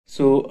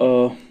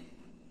Good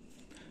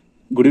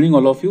evening,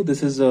 all of you.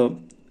 This is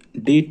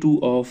day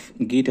 2 of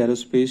GATE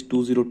Aerospace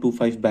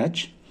 2025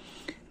 batch,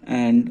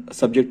 and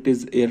subject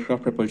is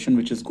aircraft propulsion,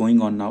 which is going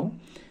on now.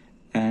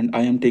 And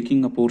I am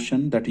taking a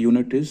portion, that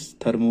unit is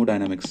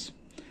thermodynamics.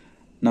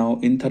 Now,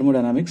 in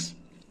thermodynamics,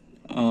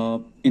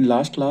 in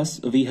last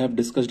class, we have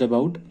discussed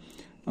about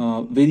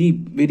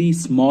very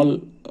small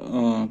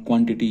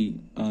quantity,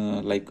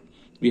 like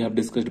we have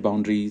discussed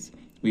boundaries,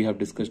 we have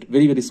discussed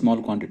very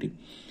small quantity.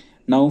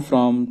 Now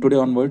from today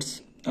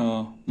onwards,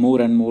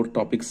 more and more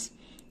topics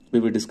we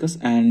will discuss,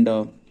 and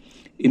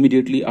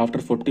immediately after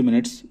 40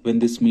 minutes when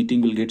this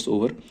meeting will get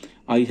over,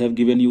 I have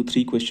given you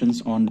 3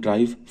 questions on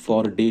drive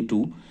for day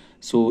 2.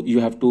 So you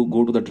have to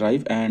go to the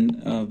drive,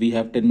 and we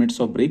have 10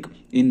 minutes of break.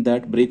 In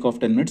that break of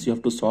 10 minutes, you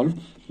have to solve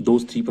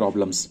those 3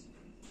 problems.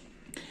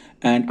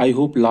 And I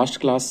hope in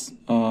last class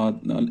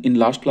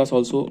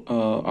also,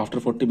 after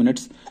 40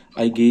 minutes,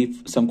 I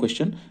gave some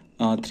question.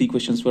 3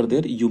 questions were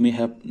there. You may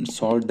have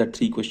solved that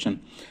 3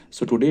 question.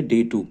 So today,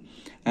 day 2.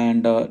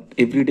 And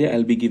every day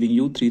I'll be giving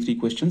you 3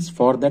 questions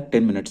for that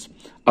 10 minutes.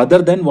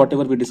 Other than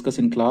whatever we discuss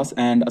in class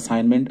and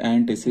assignment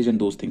and testage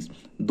and those things.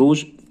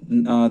 Those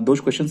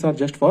questions are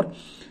just for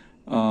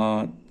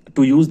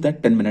to use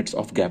that 10 minutes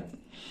of gap.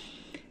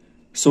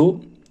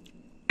 So,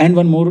 and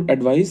one more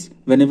advice,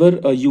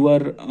 whenever you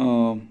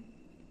are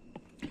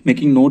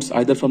making notes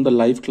either from the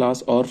live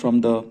class or from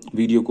the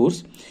video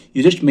course,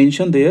 you just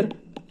mention there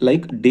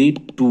like day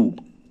 2,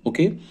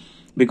 okay?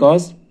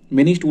 Because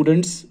many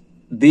students,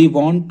 they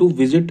want to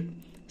visit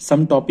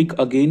some topic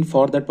again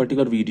for that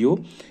particular video,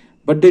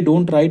 but they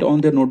don't write on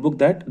their notebook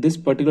that this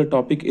particular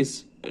topic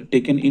is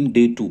taken in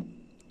day 2.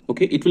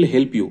 Okay, it will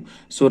help you.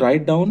 So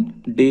write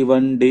down day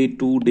 1, day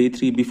 2, day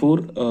 3 before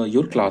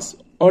your class,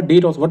 or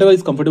date or whatever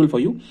is comfortable for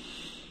you.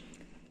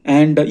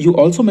 And you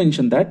also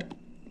mentioned that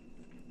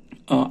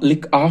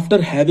like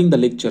after having the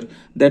lecture,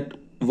 that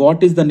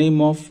what is the name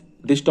of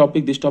this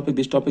topic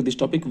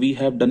we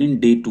have done in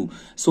day 2.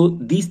 So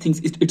these things,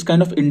 it's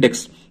kind of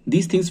index.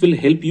 These things will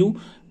help you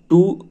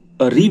to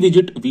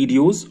revisit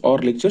videos or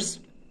lectures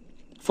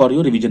for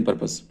your revision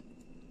purpose.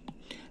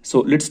 So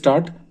let's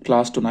start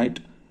class tonight.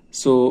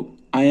 So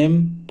I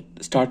am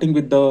starting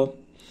with the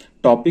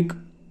topic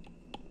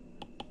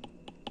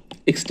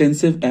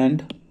extensive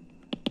and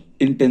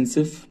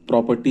intensive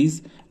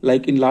properties.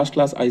 Like in last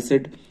class, I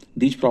said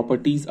these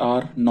properties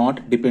are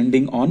not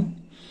depending on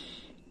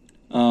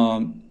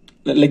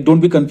like, don't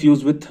be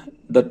confused with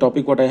the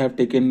topic what I have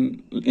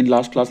taken in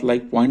last class,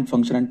 like point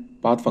function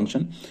and path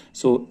function.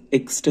 So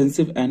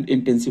extensive and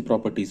intensive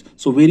properties.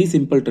 So very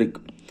simple trick.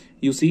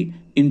 You see,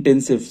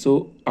 intensive.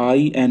 So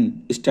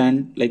IN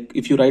stand, like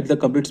if you write the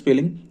complete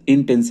spelling,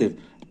 intensive,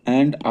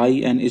 and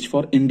IN is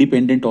for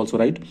independent also,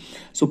 right?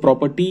 So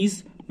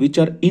properties which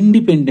are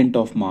independent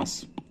of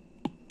mass,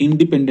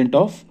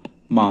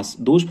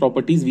 those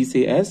properties we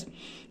say as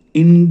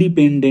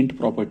independent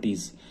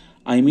properties.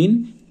 I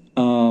mean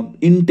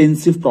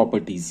intensive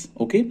properties,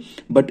 okay?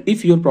 But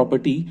if your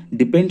property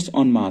depends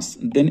on mass,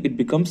 then it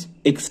becomes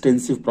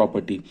extensive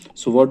property.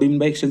 So what do you mean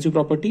by extensive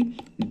property?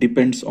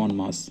 Depends on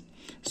mass.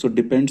 So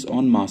depends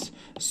on mass.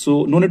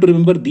 So no need to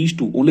remember these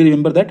two. Only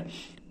remember that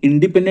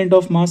independent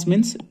of mass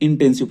means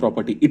intensive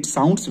property. It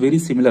sounds very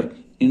similar.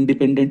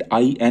 Independent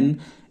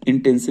IN,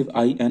 intensive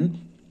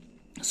IN.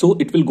 So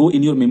it will go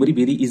in your memory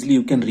very easily.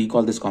 You can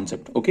recall this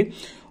concept, okay?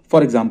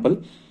 For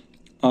example,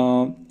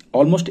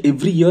 almost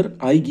every year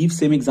I give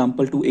same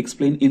example to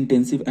explain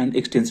intensive and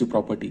extensive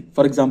property.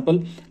 For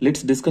example,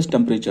 let's discuss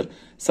temperature.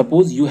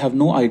 Suppose you have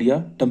no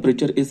idea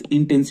temperature is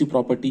intensive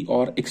property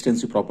or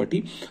extensive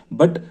property,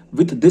 but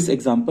with this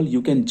example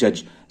you can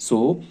judge.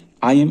 So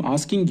I am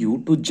asking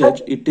you to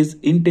judge it is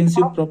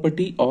intensive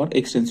property or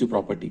extensive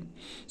property.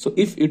 So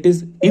if it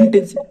is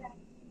intensive,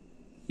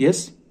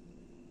 yes,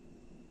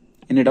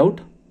 any doubt?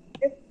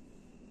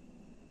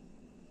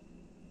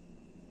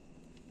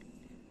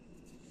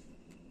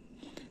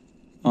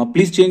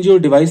 Please change your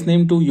device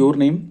name to your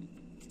name.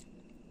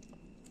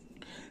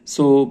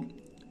 So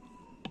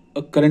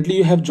currently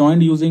you have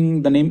joined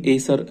using the name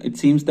Acer. It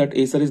seems that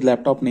Acer is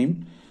laptop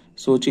name.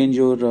 So change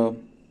your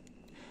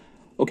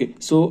okay.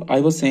 So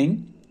I was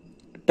saying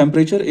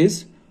temperature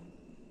is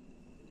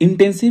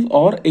intensive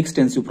or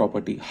extensive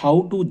property.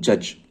 How to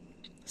judge?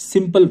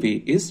 Simple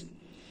way is,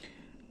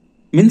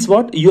 means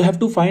what? You have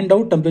to find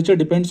out temperature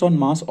depends on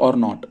mass or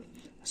not.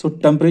 So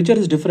temperature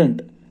is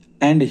different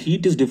and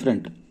heat is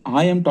different.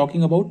 I am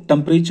talking about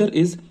temperature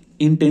is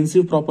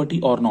intensive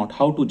property or not.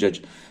 How to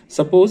judge?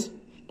 Suppose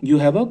you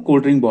have a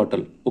cold drink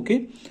bottle,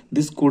 okay?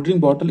 This cold drink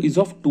bottle is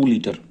of 2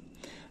 liter.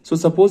 So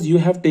suppose you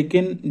have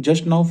taken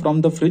just now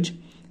from the fridge,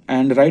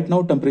 and right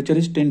now temperature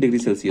is 10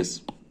 degrees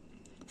Celsius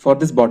for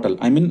this bottle.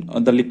 I mean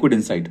the liquid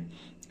inside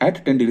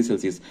at 10 degrees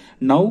Celsius.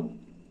 Now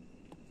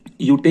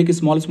you take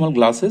small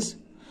glasses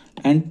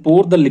and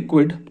pour the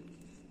liquid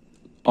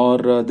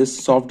or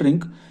this soft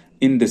drink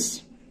in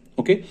this,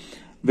 okay?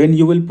 When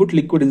you will put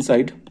liquid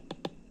inside,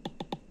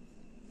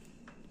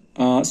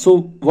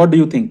 so what do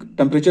you think?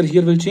 Temperature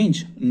here will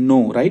change?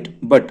 No, right?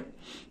 But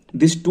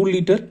this 2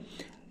 liter,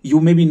 you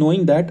may be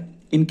knowing that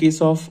in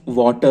case of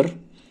water,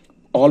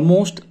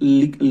 almost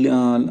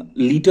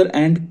liter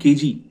and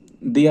kg,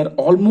 they are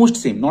almost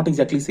same, not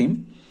exactly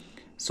same.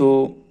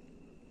 So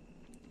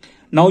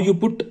now you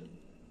put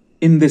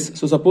in this.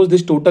 So suppose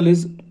this total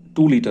is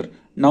 2 liter.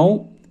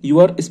 Now you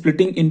are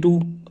splitting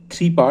into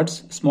 3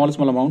 parts, small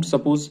amount.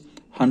 Suppose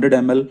 100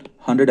 ml,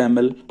 100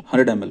 ml,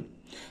 100 ml.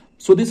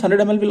 So this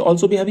 100 ml will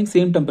also be having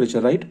same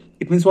temperature, right?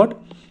 It means what?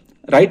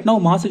 Right now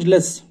mass is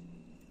less,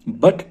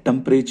 but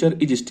temperature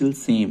is still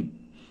same.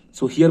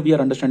 So here we are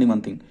understanding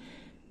one thing.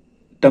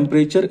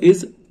 Temperature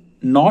is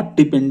not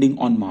depending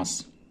on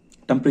mass.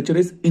 Temperature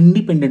is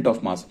independent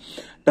of mass.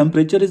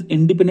 Temperature is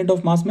independent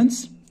of mass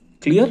means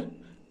clear?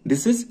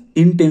 This is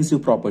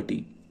intensive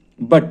property.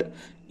 But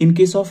in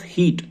case of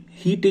heat,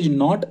 heat is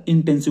not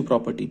intensive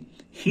property.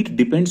 Heat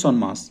depends on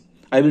mass.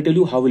 I will tell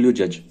you how will you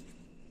judge.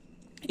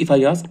 If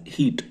I ask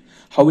heat,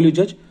 how will you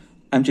judge?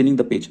 I'm changing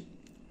the page.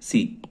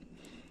 See,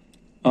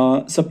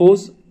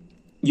 suppose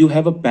you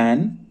have a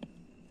pan.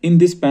 In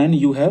this pan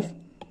you have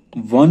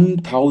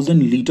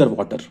 1000 liter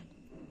water.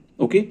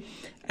 Okay,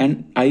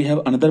 and I have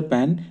another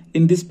pan.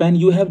 In this pan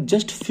you have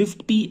just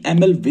 50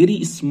 ml,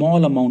 very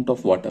small amount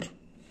of water.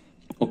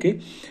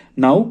 Okay,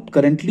 now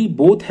currently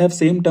both have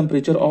same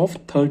temperature of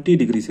 30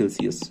 degrees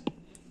Celsius.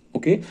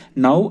 Okay,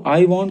 now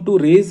I want to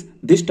raise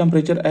this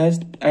temperature as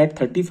at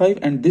 35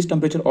 and this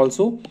temperature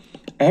also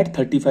at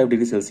 35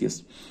 degrees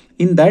Celsius.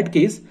 In that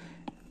case,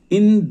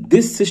 in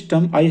this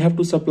system I have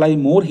to supply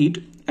more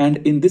heat, and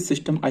in this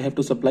system I have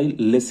to supply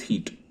less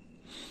heat.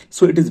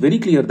 So it is very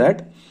clear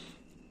that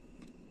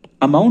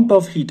amount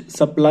of heat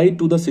supplied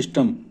to the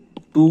system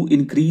to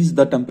increase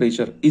the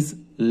temperature is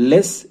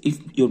less if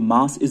your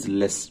mass is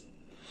less.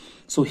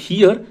 So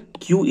here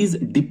Q is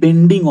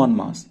depending on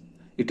mass.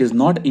 It is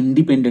not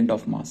independent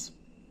of mass.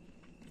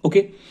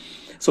 Okay.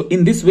 So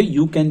in this way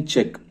you can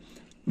check.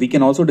 We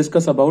can also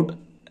discuss about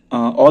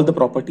all the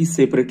properties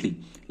separately.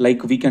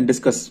 Like we can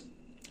discuss,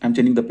 I'm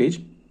changing the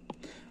page.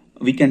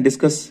 We can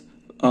discuss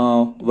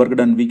work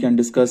done. We can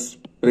discuss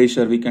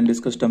pressure. We can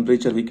discuss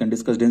temperature. We can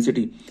discuss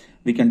density.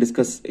 We can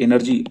discuss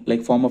energy,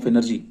 like form of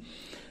energy.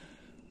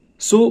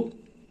 So,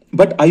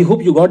 but I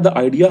hope you got the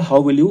idea.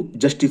 How will you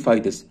justify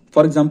this?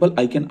 For example,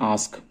 I can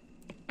ask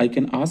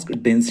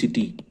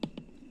density.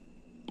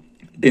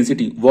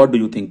 Density, what do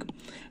you think?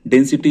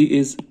 Density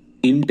is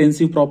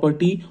intensive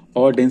property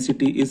or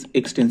density is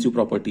extensive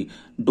property?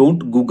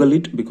 Don't Google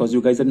it because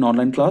you guys are in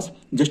online class.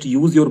 Just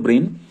use your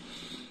brain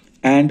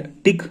and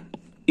tick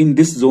in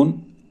this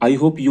zone. I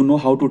hope you know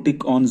how to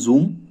tick on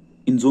Zoom.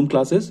 In Zoom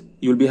classes,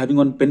 you will be having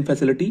on pen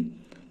facility.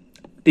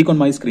 Tick on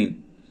my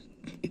screen.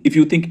 If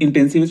you think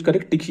intensive is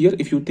correct, tick here.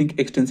 If you think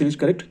extensive is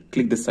correct,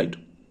 click this side.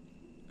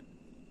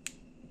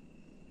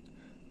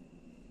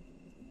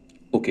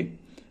 Okay.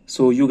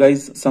 So you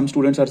guys, some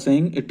students are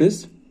saying it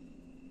is.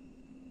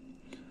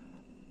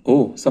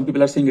 Oh, some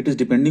people are saying it is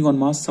depending on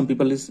mass. Some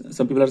people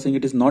are saying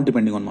it is not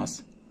depending on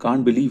mass.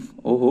 Can't believe.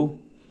 Oh,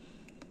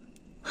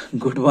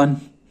 good one.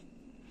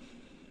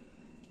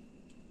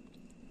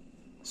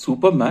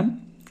 Super,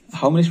 man.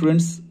 How many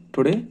students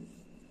today?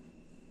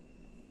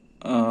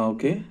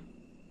 Okay.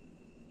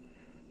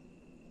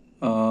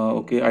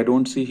 Okay, I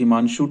don't see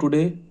Himanshu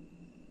today.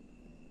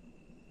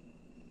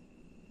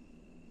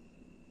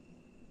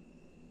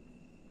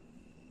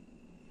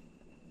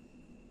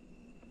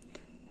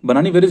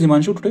 Banani, where is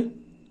Himanshu today?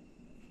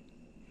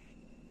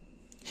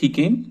 He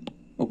came.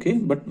 Okay,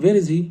 but where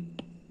is he?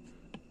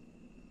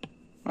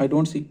 I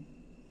don't see.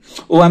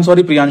 Oh, I'm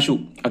sorry,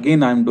 Priyanshu.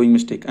 Again, I'm doing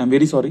mistake. I'm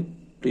very sorry.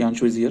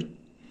 Priyanshu is here.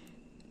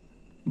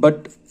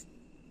 But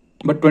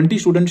 20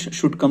 students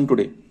should come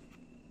today.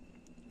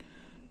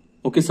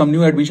 Okay, some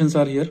new admissions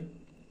are here.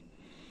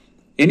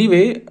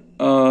 Anyway,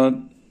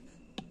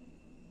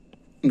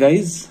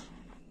 guys,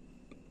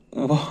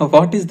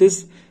 what is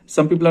this?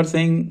 Some people are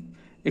saying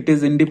it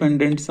is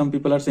independent. Some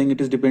people are saying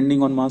it is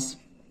depending on mass.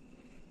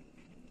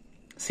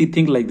 See,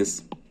 think like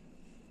this.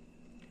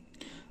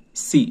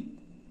 See,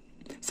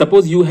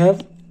 suppose you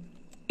have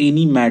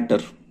any matter,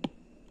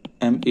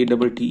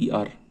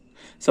 matter.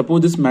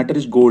 Suppose this matter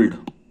is gold.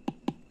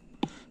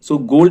 So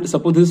gold,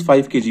 suppose this is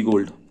 5 kg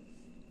gold.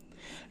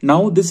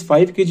 Now this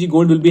 5 kg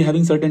gold will be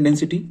having certain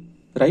density,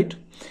 right?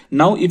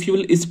 Now if you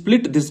will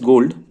split this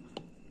gold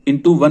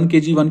into 1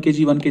 kg, 1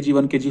 kg, 1 kg,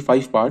 1 kg,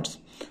 5 parts,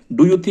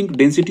 do you think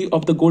density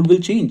of the gold will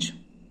change?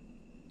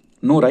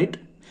 No, right?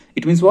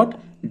 It means what?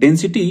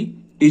 Density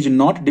is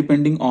not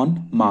depending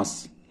on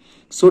mass.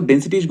 So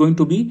density is going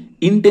to be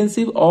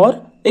intensive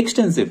or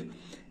extensive.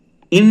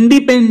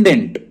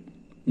 Independent.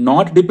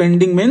 Not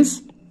depending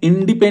means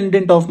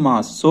independent of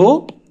mass.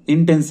 So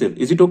intensive.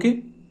 Is it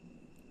okay?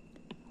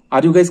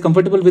 Are you guys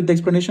comfortable with the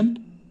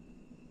explanation?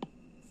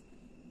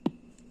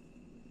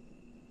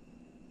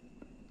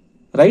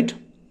 Right?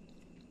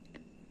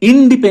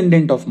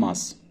 Independent of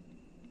mass.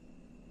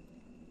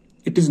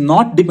 It is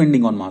not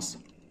depending on mass.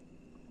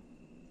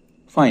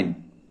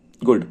 Fine.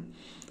 Good.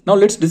 Now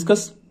let's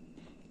discuss.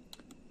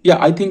 Yeah,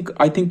 I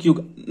think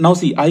you now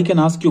see, I can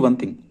ask you one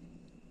thing.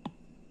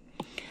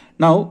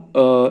 Now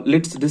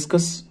let's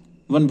discuss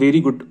one very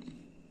good.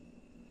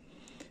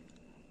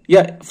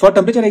 Yeah, for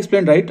temperature I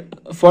explained, right?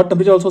 For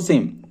temperature also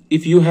same.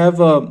 If you have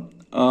a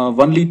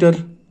 1 liter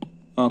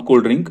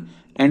cold drink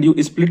and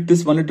you split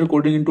this 1 liter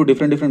cold drink into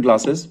different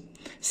glasses,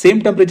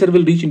 same temperature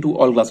will reach into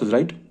all glasses,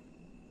 right?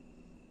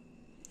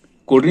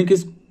 Cold drink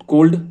is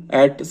cold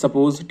at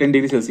suppose 10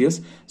 degrees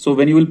Celsius. So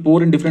when you will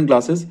pour in different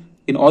glasses,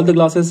 in all the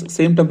glasses,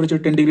 same temperature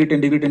 10 degree,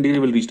 10 degree, 10 degree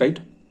will reach, right?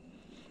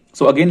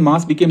 So again,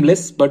 mass became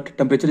less, but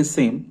temperature is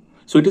same.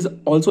 So it is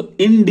also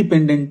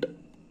independent,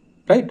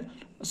 right?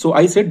 So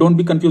I said, don't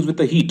be confused with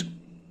the heat.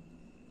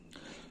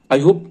 I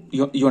hope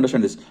you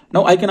understand this.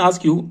 Now I can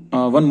ask you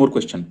one more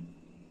question.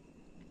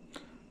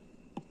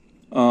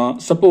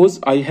 Suppose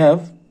I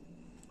have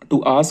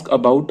to ask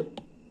about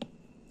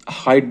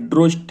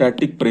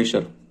hydrostatic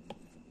pressure.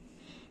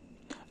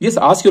 Yes,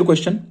 ask your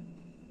question.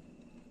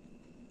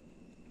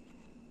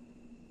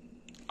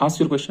 Ask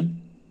your question.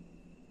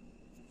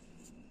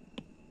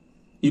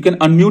 You can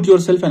unmute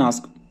yourself and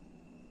ask.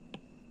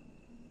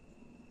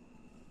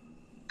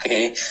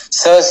 Okay,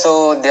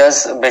 so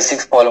there's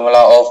basic formula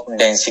of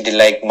density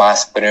like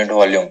mass per unit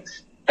volume,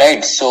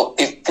 right? So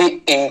if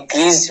we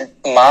increase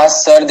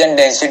mass, sir, then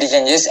density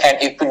changes, and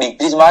if we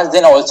decrease mass,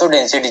 then also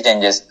density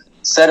changes.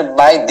 Sir,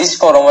 by this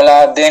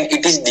formula, then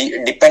it is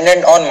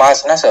dependent on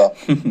mass, na sir?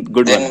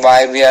 Good then one.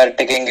 Why we are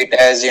taking it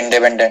as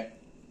independent?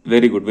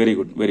 Very good, very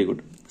good, very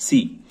good.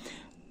 See,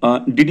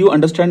 did you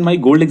understand my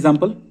gold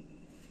example?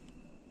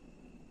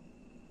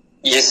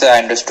 Yes, sir, I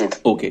understood.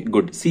 Okay,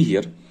 good. See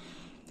here.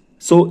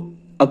 So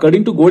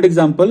according to gold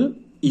example,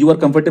 you are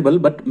comfortable,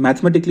 but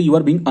mathematically you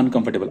are being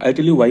uncomfortable. I'll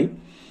tell you why.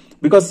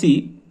 Because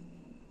see,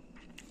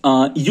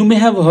 you may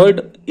have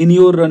heard in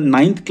your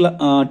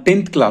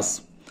 10th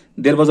class,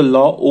 there was a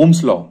law,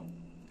 Ohm's law.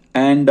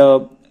 And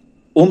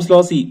Ohm's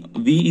law, see,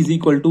 V is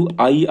equal to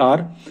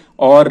IR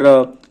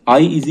or I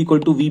is equal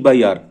to V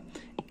by R.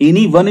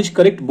 Any one is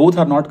correct, both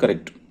are not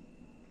correct.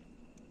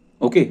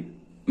 Okay,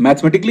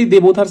 mathematically they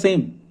both are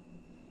same.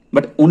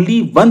 But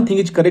only one thing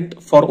is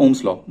correct for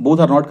Ohm's law. Both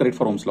are not correct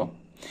for Ohm's law.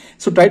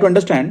 So try to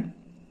understand.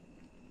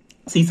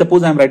 See,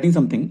 suppose I am writing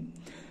something.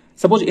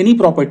 Suppose any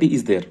property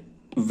is there.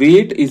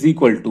 Weight is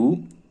equal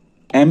to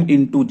M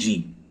into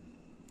G.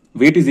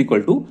 Weight is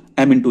equal to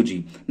M into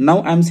G. Now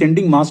I am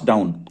sending mass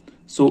down.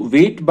 So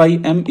weight by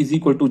M is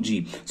equal to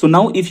G. So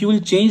now if you will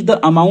change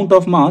the amount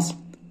of mass,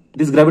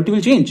 this gravity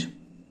will change.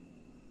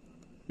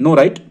 No,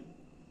 right?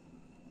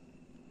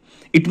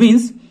 It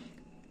means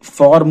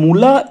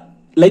formula,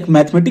 like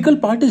mathematical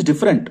part is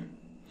different,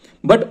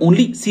 but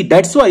only see,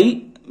 that's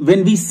why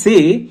when we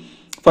say,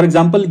 for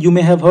example, you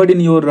may have heard in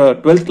your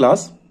 12th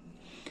class,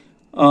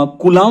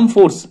 Coulomb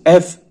force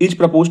F is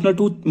proportional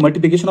to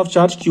multiplication of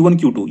charge Q1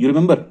 Q2, you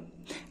remember,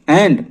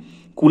 and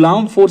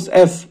Coulomb force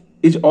F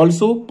is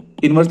also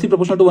inversely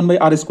proportional to 1 by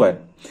R square.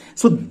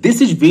 So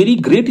this is very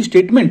great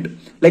statement,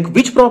 like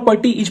which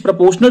property is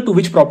proportional to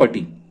which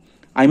property.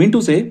 I mean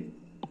to say,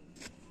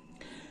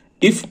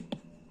 if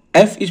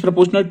F is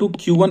proportional to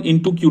Q1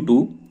 into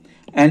Q2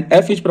 and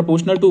F is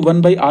proportional to 1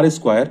 by R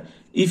square,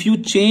 if you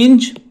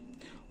change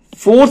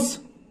force,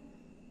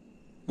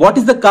 what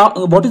is the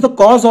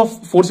cause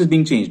of force is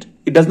being changed?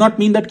 It does not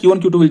mean that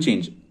Q1, Q2 will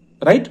change,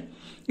 right?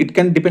 It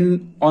can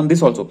depend on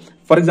this also.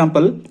 For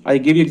example, I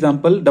gave you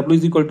example, W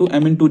is equal to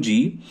M into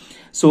G.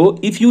 So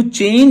if you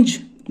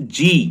change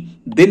G,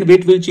 then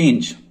weight will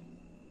change.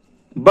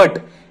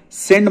 But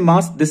send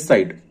mass this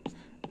side,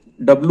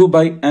 W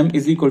by M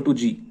is equal to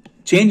G.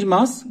 Change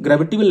mass,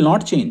 gravity will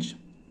not change.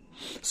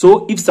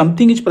 So if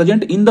something is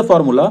present in the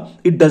formula,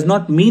 it does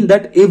not mean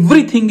that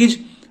everything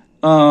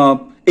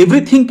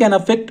can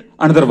affect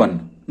another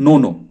one.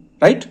 No,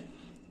 right?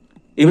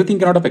 Everything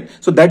cannot affect.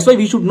 So that's why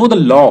we should know the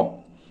law.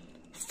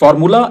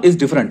 Formula is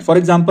different. For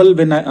example,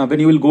 when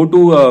you will go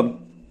to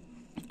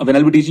when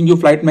I'll be teaching you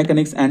flight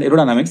mechanics and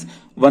aerodynamics,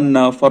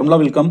 one formula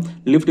will come: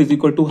 lift is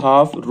equal to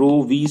half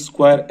rho v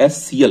square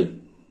s CL.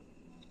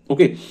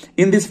 Okay,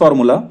 in this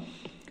formula,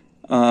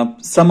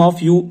 some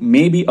of you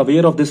may be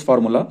aware of this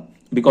formula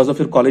because of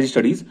your college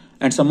studies,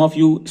 and some of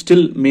you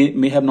still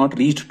may have not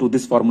reached to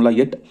this formula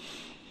yet.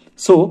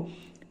 So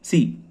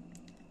see,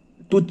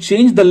 to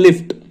change the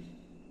lift,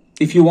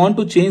 if you want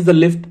to change the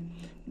lift,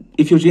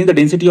 if you change the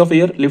density of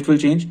air, lift will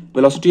change.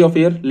 Velocity of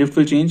air, lift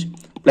will change.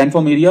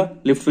 Planform area,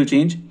 lift will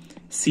change.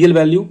 CL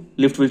value,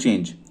 lift will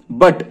change.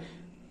 But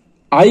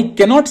I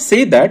cannot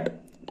say that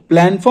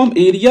planform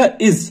area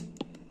is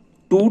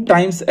 2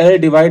 times L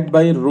divided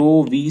by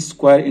rho v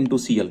square into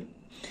CL.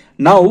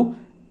 Now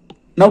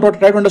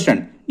try to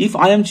understand. If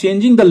I am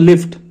changing the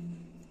lift,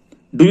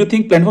 do you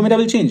think planform area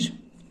will change?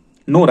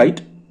 No,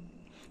 right?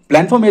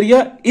 Planform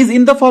area is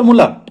in the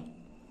formula.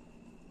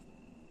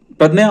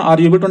 Pradnya, are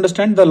you able to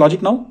understand the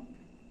logic now?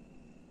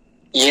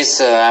 Yes,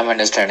 sir, I am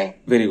understanding.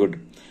 Very good.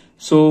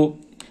 So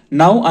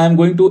now I am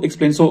going to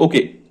explain. So,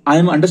 okay, I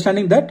am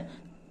understanding that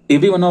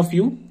every one of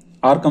you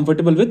are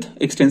comfortable with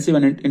extensive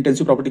and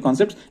intensive property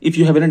concepts. If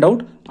you have any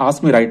doubt,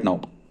 ask me right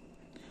now.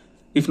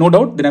 If no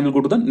doubt, then I will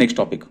go to the next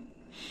topic.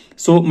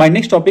 So my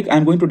next topic, I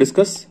am going to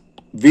discuss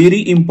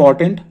very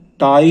important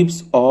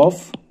types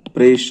of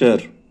pressure.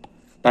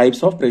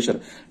 Types of pressure.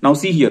 Now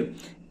see here,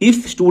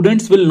 If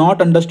students will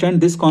not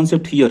understand this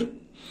concept here,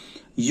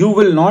 you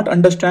will not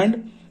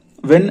understand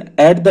when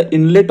at the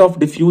inlet of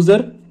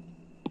diffuser,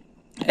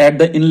 at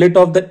the inlet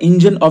of the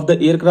engine of the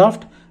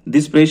aircraft,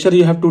 this pressure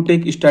you have to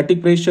take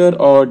static pressure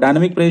or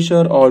dynamic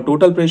pressure or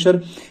total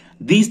pressure.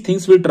 These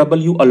things will trouble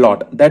you a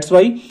lot. That's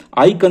why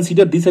I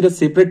consider this as a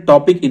separate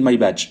topic in my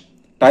batch,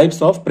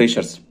 types of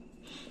pressures.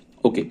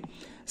 Okay,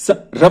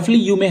 so roughly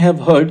you may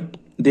have heard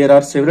there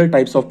are several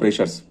types of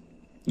pressures.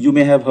 You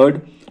may have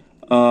heard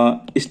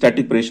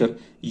static pressure,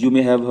 you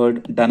may have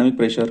heard dynamic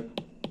pressure,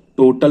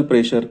 total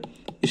pressure,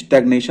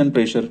 stagnation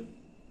pressure.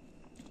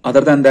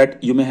 Other than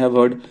that, you may have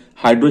heard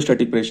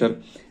hydrostatic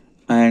pressure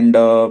and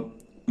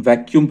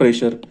vacuum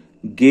pressure,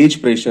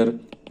 gauge pressure,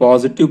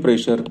 positive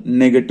pressure,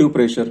 negative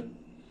pressure,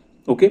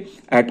 okay,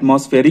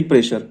 atmospheric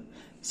pressure.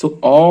 So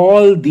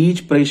all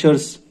these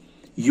pressures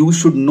you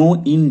should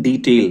know in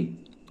detail.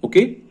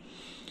 Okay,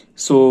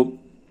 so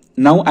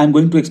now I'm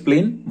going to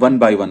explain one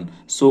by one.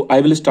 So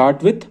I will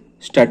start with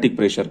static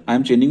pressure.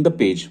 I'm changing the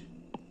page.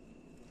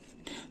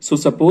 So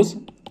suppose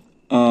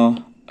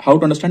how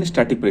to understand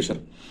static pressure.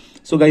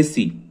 So guys,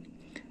 see,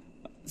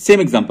 same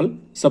example.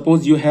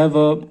 Suppose you have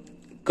a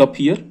cup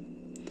here,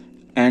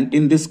 and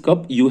in this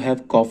cup you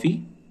have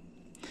coffee,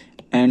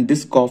 and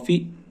this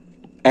coffee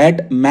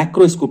at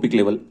macroscopic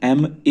level,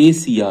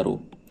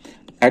 MACRO,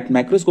 at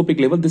macroscopic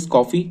level, this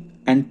coffee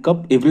and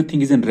cup,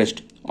 everything is in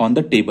rest on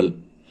the table.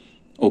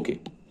 Okay,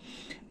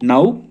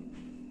 now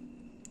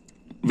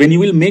when you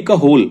will make a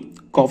hole,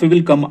 coffee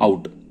will come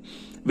out.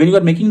 When you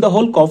are making the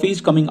hole, coffee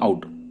is coming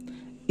out.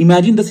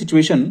 Imagine the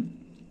situation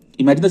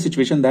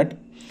that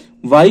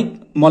why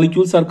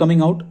molecules are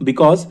coming out,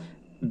 because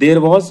there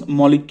was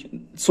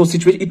molecule. So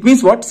situation, it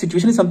means what?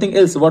 Situation is something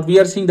else. What we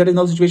are seeing, that is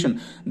now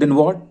situation. Then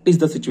what is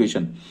the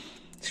situation?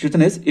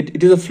 Situation is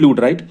it is a fluid,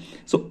 right?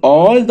 So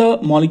all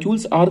the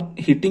molecules are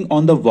hitting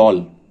on the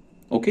wall.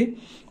 Okay,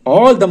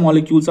 all the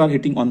molecules are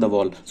hitting on the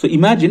wall. So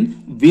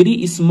imagine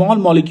very small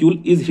molecule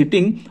is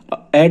hitting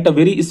at a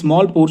very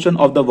small portion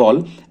of the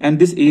wall, and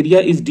this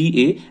area is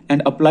dA,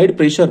 and applied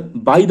pressure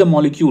by the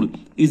molecule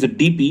is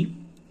dP.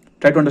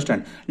 Try to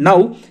understand.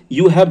 Now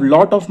you have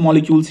lot of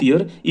molecules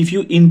here. If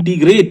you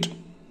integrate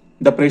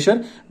the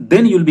pressure,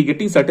 then you will be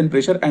getting certain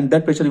pressure, and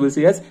that pressure you will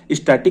say as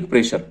static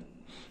pressure.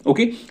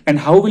 Okay, and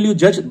how will you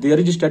judge there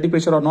is static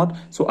pressure or not?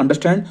 So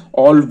understand,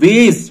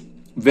 always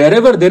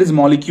wherever there is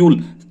molecule,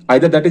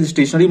 either that is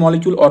stationary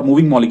molecule or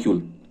moving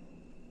molecule.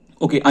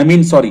 Okay, I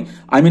mean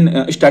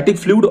static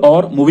fluid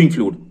or moving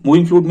fluid.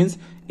 Moving fluid means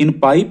in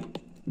pipe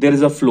there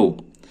is a flow.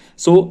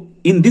 So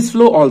in this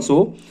flow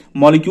also,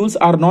 molecules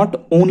are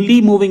not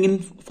only moving in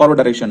forward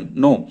direction.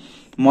 No,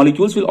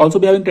 molecules will also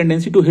be having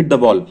tendency to hit the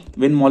wall.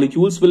 When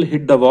molecules will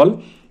hit the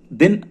wall,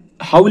 then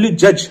how will you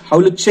judge? How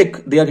will you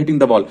check they are hitting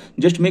the wall?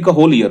 Just make a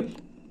hole here,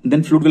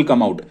 then fluid will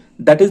come out.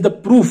 That is the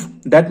proof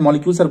that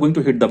molecules are going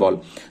to hit the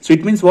wall. So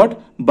it means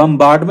what?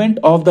 Bombardment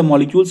of the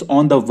molecules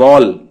on the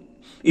wall.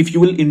 If you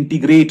will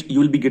integrate, you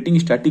will be getting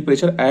static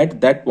pressure at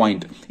that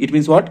point. It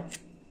means what?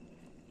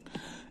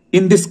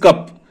 In this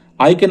cup,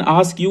 I can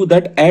ask you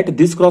that at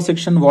this cross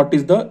section, what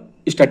is the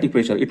static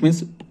pressure? It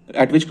means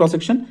at which cross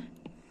section?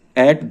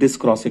 At this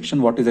cross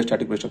section, what is the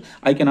static pressure?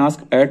 I can ask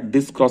at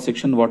this cross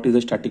section, what is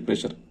the static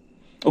pressure?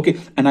 Okay,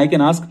 and I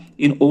can ask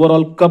in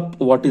overall cup,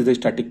 what is the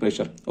static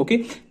pressure?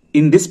 Okay,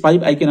 in this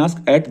pipe, I can ask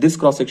at this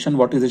cross section,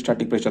 what is the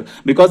static pressure?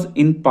 Because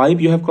in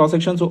pipe you have cross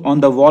section, so on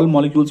the wall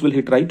molecules will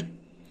hit, right?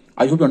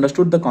 I hope you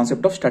understood the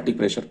concept of static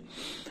pressure.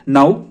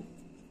 Now,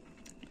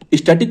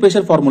 static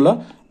pressure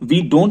formula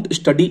we don't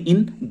study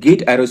in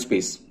GATE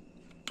aerospace.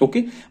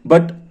 Okay,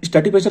 but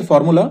static pressure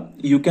formula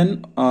you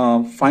can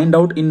find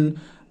out in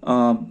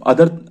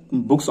other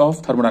books of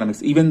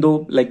thermodynamics. Even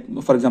though, like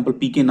for example,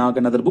 PK Nag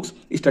and other books,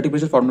 static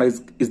pressure formula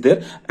is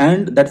there,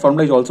 and that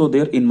formula is also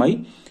there in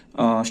my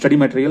study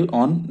material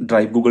on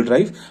Drive, Google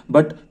Drive.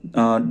 But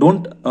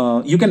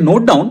you can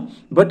note down,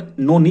 but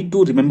no need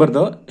to remember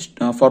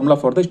the formula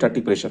for the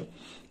static pressure.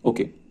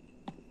 Okay,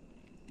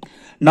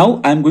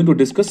 now I am going to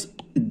discuss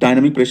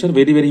dynamic pressure,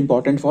 very very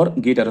important for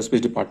GATE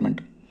aerospace department.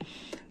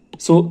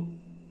 So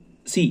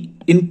see,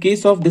 in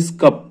case of this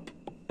cup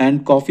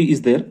and coffee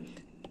is there,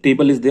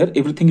 table is there,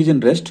 everything is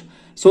in rest.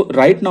 So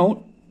right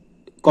now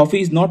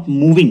coffee is not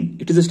moving,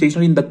 it is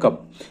stationary in the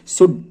cup.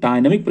 So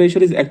dynamic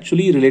pressure is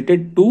actually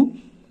related to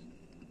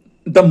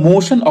the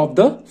motion of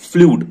the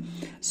fluid.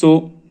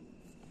 So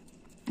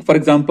for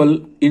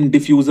example, in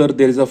diffuser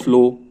there is a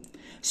flow,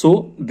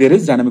 so there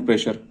is dynamic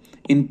pressure.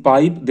 In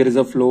pipe there is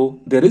a flow,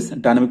 there is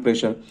dynamic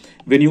pressure.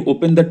 When you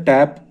open the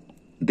tap,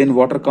 then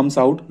water comes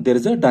out, there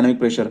is a dynamic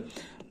pressure.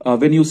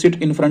 When you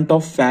sit in front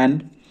of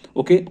fan,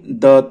 okay,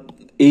 the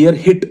air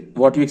hit,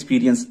 what you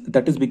experience,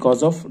 that is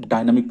because of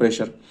dynamic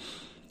pressure.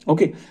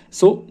 Okay,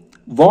 so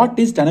what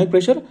is dynamic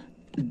pressure?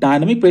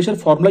 Dynamic pressure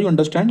formula you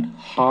understand,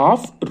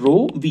 half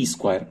rho v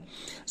square.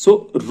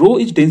 So rho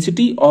is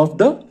density of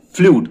the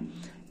fluid.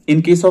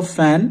 In case of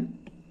fan,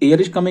 air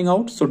is coming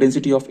out, so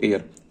density of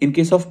air. In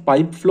case of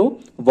pipe flow,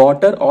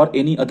 water or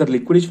any other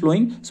liquid is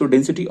flowing, so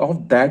density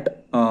of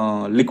that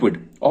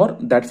liquid or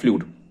that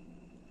fluid.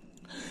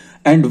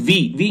 and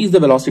V is the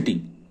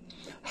velocity.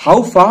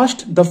 How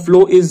fast the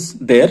flow is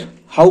there,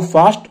 how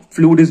fast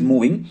fluid is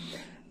moving,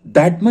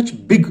 that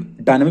much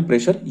big dynamic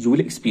pressure you will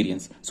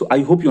experience. So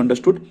I hope you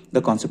understood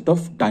the concept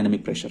of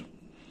dynamic pressure.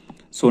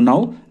 So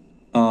now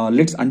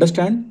let's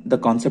understand the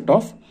concept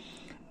of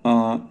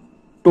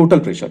total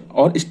pressure,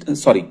 or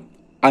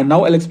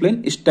now I'll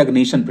explain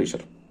stagnation pressure.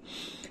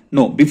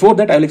 No, before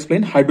that I'll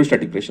explain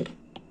hydrostatic pressure.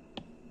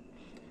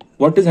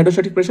 What is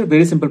hydrostatic pressure?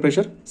 Very simple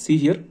pressure. See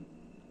here.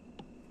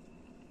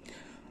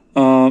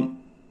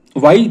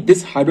 Why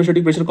this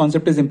hydrostatic pressure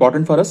concept is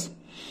important for us?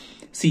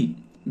 See,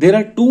 there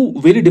are two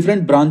very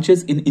different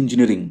branches in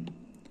engineering.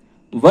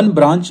 One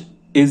branch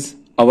is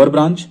our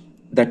branch,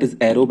 that is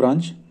aero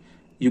branch.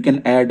 You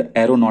can add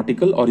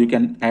aeronautical or you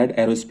can add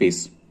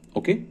aerospace.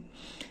 Okay.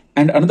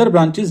 And another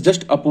branch is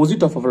just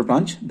opposite of our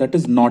branch, that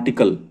is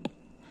nautical.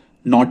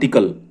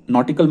 Nautical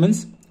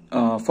means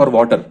for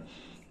water,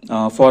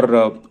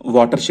 for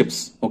water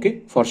ships.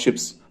 Okay. For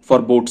ships, for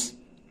boats,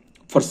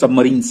 for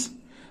submarines.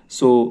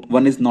 So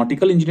one is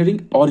nautical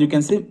engineering, or you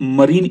can say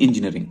marine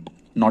engineering.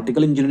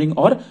 Nautical engineering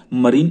or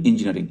marine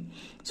engineering.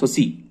 So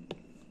see,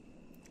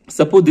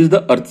 suppose this is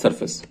the earth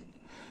surface.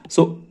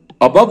 So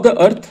above the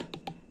earth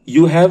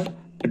you have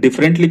a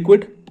different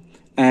liquid,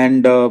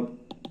 and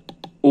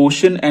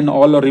ocean and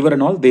all, or river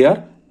and all, they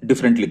are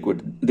different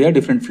liquid, they are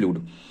different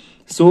fluid.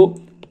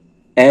 So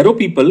aero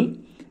people,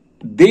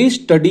 they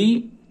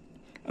study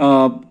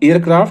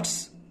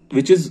aircrafts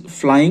which is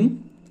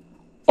flying,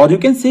 or you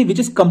can say which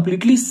is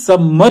completely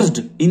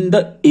submerged in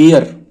the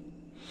air.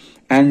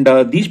 And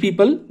these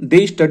people,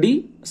 they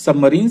study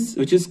submarines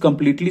which is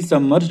completely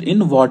submerged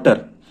in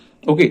water.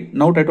 Okay,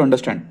 now try to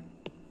understand.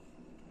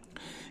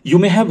 You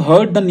may have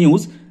heard the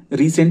news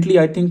recently,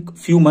 I think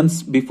few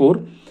months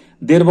before,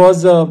 there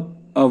was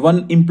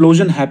one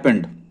implosion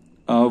happened.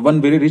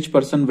 One very rich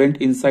person went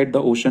inside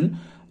the ocean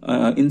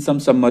in some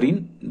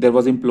submarine. There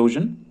was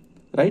implosion,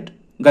 right?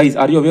 Guys,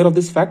 are you aware of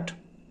this fact?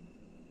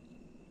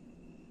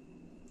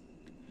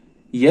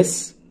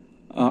 Yes.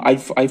 I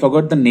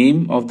forgot the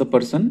name of the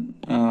person.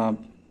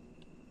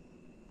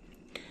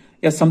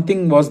 Yeah,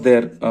 something was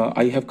there.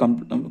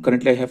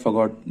 Currently I have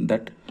forgot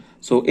that.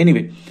 So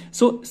anyway,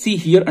 so see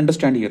here,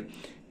 understand here.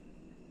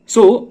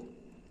 So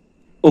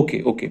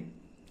okay.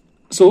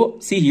 So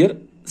see here,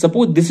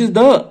 suppose this is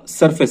the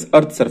surface,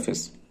 earth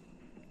surface.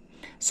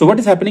 So what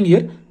is happening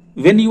here?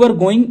 When you are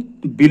going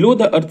below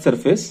the earth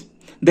surface,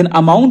 then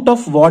amount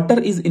of water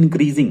is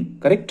increasing,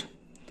 correct?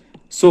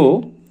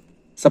 So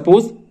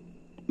suppose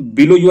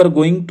below you are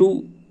going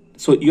to,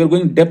 so you are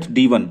going depth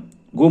D1,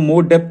 go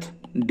more depth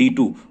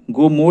D2,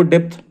 go more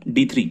depth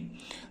D3.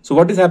 So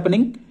what is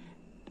happening?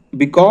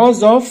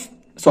 Because of,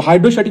 so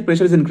hydrostatic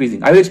pressure is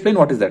increasing. I will explain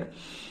what is that.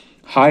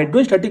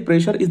 Hydrostatic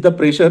pressure is the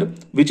pressure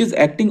which is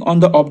acting on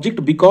the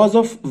object because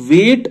of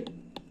weight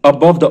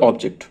above the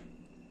object.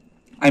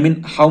 I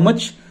mean, how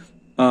much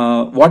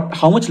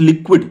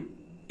liquid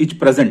is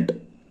present,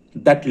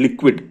 that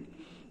liquid,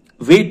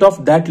 weight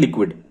of that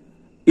liquid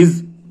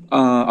is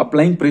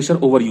applying pressure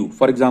over you.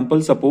 For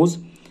example, suppose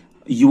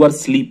you are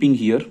sleeping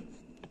here,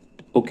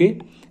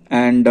 okay,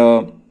 and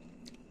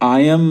I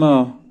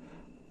am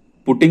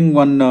putting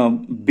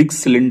one big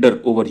cylinder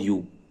over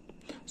you.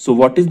 So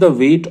what is the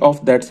weight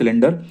of that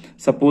cylinder?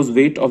 Suppose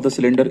weight of the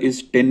cylinder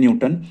is 10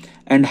 Newton,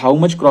 and how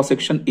much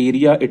cross-section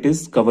area it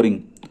is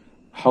covering?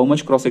 How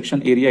much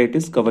cross-section area it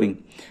is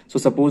covering? So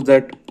suppose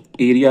that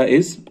area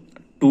is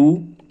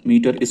 2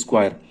 meter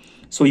square.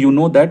 So you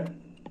know that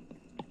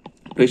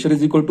pressure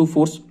is equal to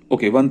force.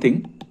 Okay, one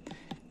thing,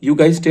 you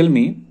guys tell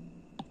me,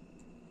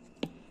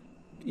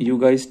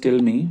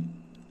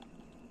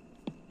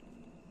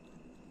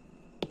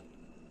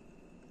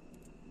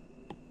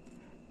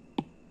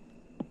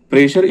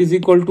 pressure is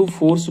equal to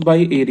force by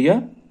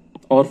area,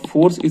 or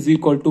force is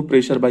equal to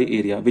pressure by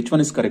area? Which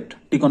one is correct?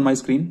 Tick on my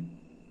screen.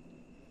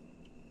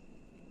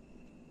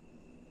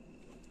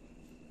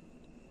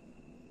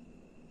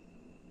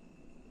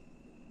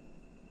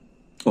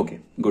 Okay,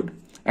 good.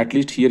 At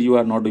least here you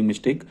are not doing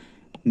mistake.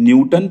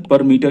 Newton per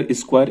meter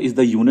square is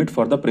the unit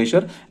for the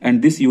pressure,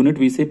 and this unit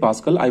we say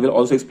Pascal. I will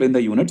also explain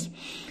the units.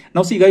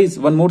 Now see guys,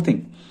 one more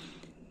thing.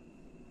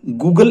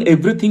 Google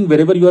everything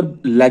wherever you are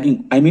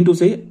lagging. I mean to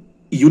say,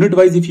 unit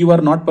wise, if you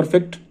are not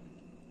perfect,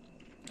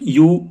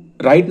 you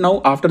right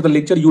now after the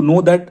lecture, you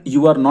know that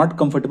you are not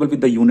comfortable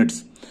with the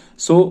units.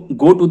 So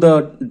go to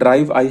the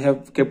drive. I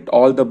have kept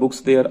all the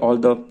books there, all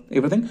the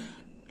everything.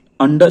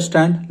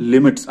 Understand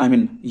limits, I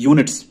mean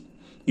units.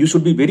 You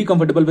should be very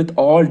comfortable with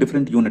all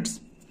different units.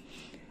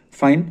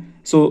 Fine.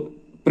 So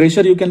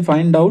pressure you can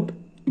find out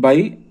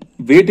by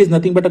weight is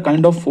nothing but a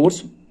kind of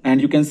force,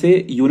 and you can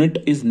say unit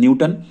is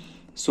Newton.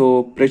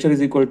 So pressure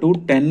is equal to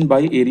 10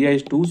 by area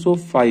is 2, so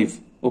 5.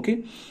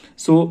 Okay.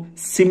 So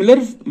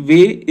similar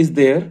way is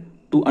there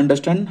to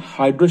understand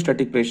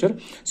hydrostatic pressure.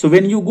 So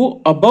when you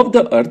go above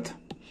the earth,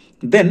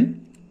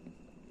 then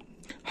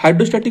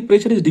hydrostatic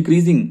pressure is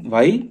decreasing.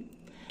 Why?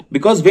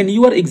 Because when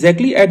you are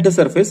exactly at the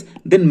surface,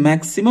 then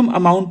maximum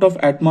amount of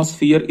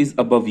atmosphere is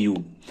above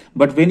you.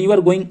 But when you are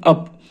going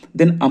up,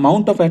 then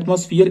amount of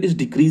atmosphere is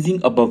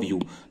decreasing above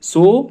you.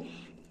 So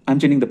I'm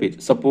changing the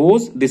page.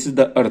 Suppose this is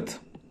the earth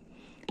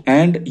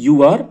and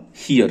you are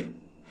here.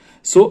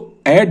 So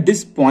at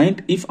this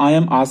point, if I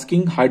am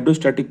asking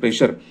hydrostatic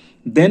pressure,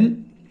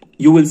 then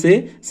you will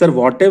say, sir,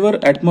 whatever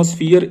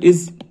atmosphere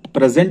is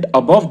present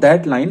above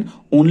that line,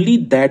 only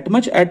that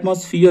much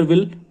atmosphere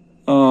will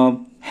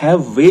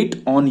have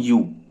weight on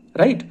you,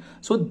 right?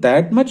 So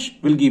that much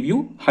will give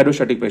you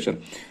hydrostatic pressure.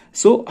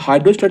 So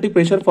hydrostatic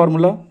pressure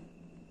formula,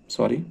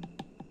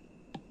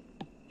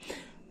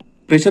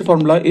 pressure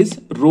formula is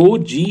rho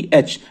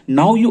GH.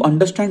 Now you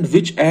understand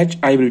which H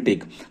I will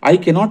take. I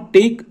cannot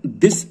take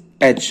this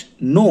H.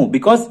 No,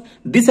 because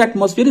this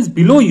atmosphere is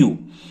below you.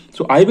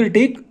 So I will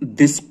take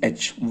this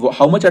H.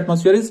 How much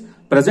atmosphere is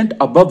present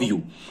above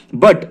you.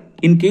 But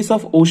in case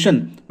of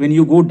ocean, when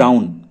you go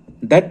down,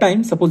 that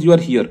time, suppose you are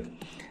here,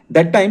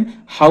 that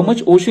time, how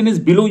much ocean is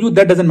below you,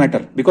 that doesn't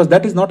matter, because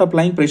that is not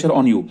applying pressure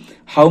on you.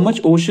 How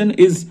much ocean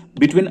is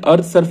between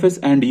Earth's surface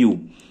and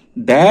you,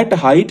 that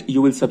height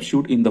you will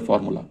substitute in the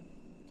formula.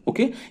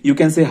 Okay, you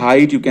can say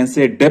height, you can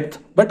say depth,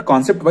 but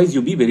concept wise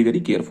you be very, very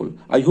careful.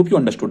 I hope you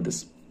understood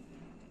this.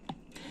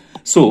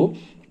 So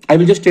I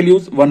will just tell you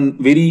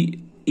one very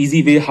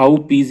easy way how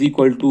P is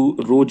equal to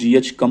rho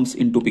GH comes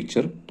into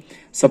picture.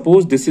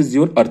 Suppose this is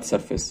your Earth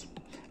surface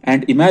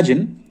and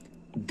imagine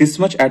this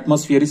much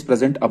atmosphere is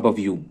present above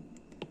you.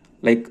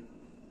 Like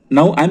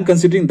now I'm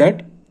considering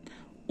that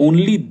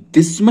only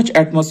this much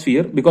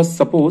atmosphere, because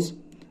suppose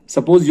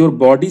your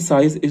body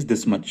size is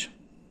this much.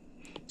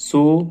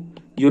 So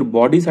your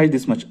body size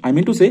this much. I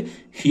mean to say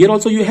here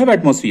also you have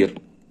atmosphere.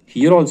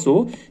 Here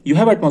also you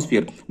have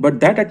atmosphere, but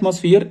that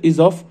atmosphere is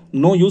of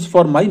no use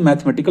for my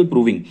mathematical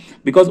proving,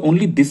 because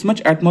only this much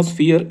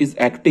atmosphere is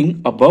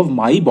acting above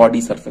my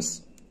body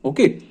surface.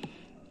 Okay.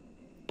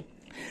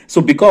 So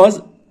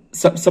because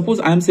suppose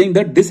I am saying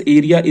that this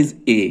area is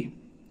A,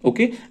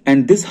 okay,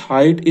 and this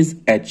height is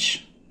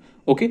H,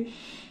 okay.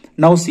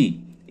 Now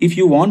see, if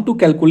you want to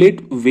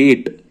calculate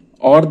weight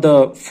or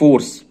the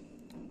force,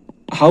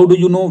 how do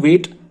you know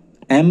weight?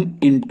 M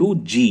into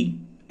G,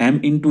 M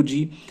into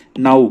G.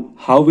 Now,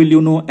 how will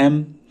you know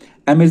M?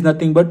 M is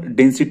nothing but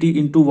density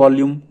into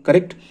volume,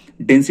 correct?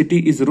 Density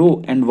is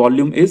rho and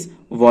volume is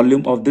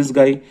volume of this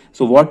guy.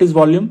 So what is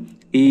volume?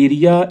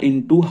 Area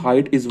into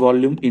height is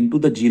volume into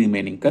the G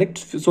remaining, correct?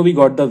 So we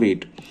got the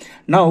weight.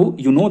 Now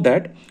you know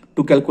that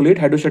to calculate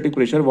hydrostatic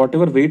pressure,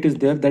 whatever weight is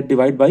there, that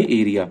divide by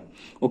area.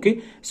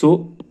 Okay,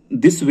 so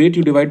this weight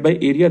you divide by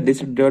area, this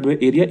divide by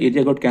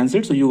area got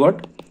cancelled, so you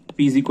got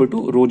P is equal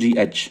to rho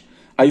GH.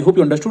 I hope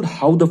you understood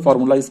how the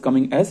formula is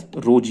coming as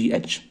rho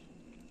GH,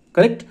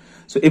 correct?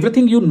 So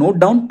everything you note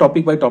down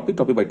topic by topic,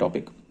 topic by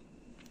topic.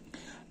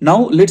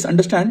 Now let's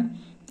understand.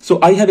 So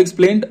I have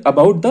explained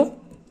about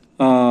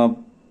the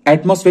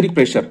atmospheric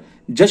pressure,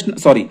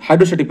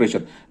 hydrostatic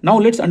pressure. Now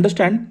let's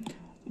understand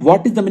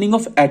what is the meaning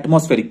of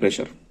atmospheric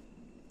pressure.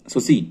 So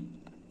see,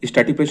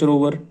 static pressure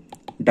over,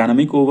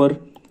 dynamic over,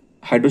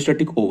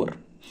 hydrostatic over.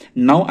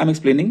 Now I'm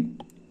explaining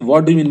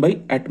what do you mean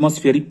by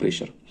atmospheric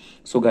pressure.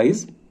 So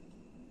guys,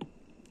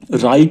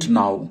 right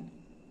now,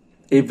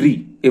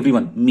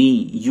 everyone, me,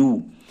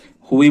 you,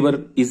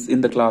 whoever is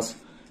in the class,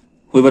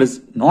 whoever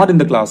is not in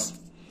the class,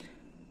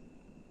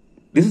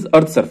 this is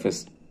Earth's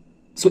surface.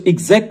 So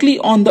exactly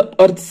on the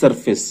Earth's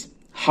surface,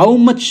 how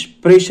much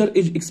pressure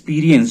is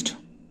experienced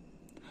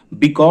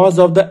because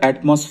of the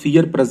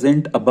atmosphere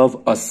present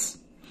above us?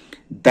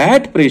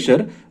 That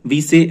pressure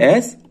we say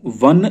as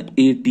 1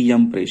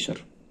 atm pressure.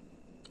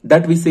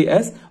 That we say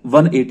as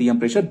 1 atm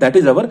pressure. That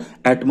is our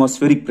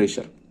atmospheric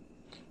pressure.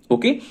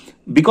 Okay,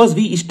 because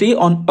we stay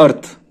on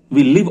Earth,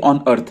 we live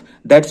on Earth.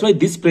 That's why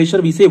this pressure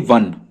we say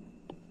 1.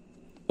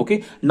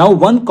 Okay, now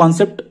one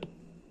concept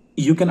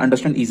you can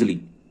understand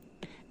easily.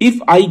 If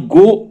I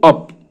go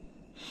up,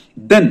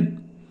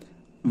 then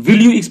will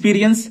you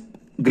experience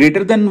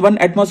greater than 1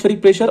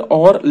 atmospheric pressure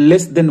or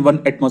less than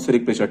 1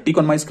 atmospheric pressure? Tick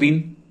on my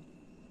screen.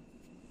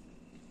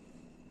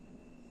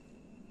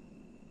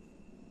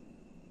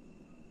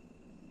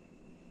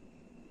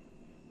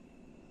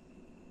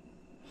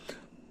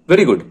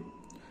 Very good.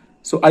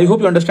 So I hope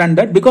you understand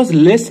that, because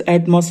less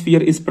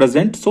atmosphere is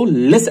present, so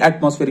less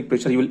atmospheric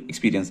pressure you will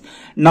experience.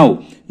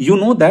 Now, you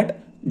know that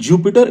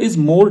Jupiter is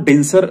more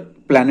denser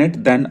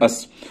planet than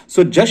us.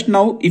 So just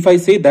now, if I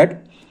say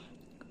that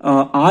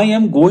I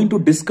am going to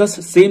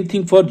discuss same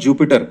thing for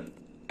Jupiter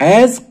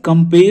as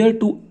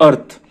compared to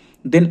Earth,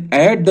 then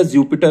add the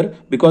Jupiter,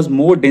 because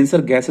more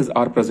denser gases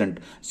are present.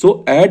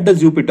 So add the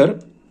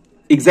Jupiter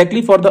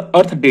exactly for the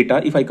Earth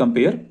data. If I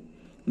compare,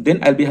 then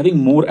I'll be having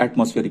more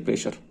atmospheric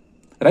pressure,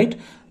 right?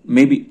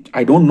 Maybe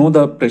I don't know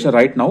the pressure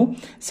right now.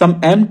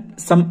 Some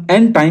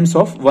n times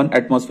of 1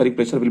 atmospheric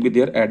pressure will be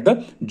there at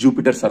the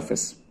Jupiter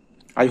surface.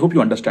 I hope you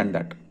understand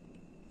that.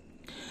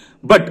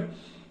 But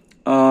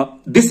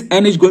this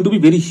n is going to be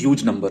very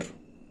huge number,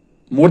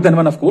 more than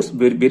 1, of course,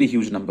 very, very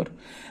huge number.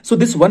 So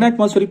this 1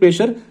 atmospheric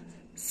pressure.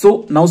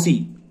 So now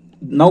see,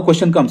 now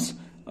question comes,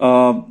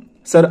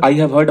 Sir, I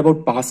have heard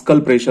about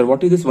Pascal pressure.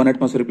 What is this 1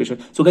 atmospheric pressure?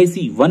 So guys,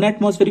 see, 1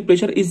 atmospheric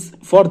pressure is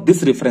for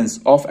this reference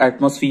of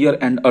atmosphere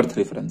and earth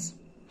reference.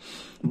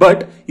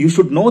 But you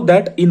should know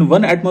that in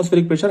 1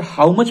 atmospheric pressure,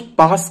 how much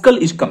Pascal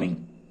is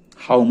coming.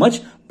 How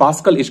much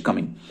Pascal is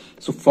coming.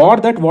 So for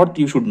that, what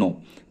you should know,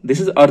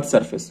 this is earth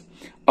surface.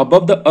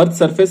 Above the earth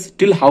surface,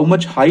 till how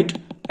much height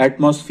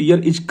atmosphere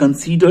is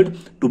considered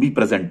to be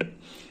present.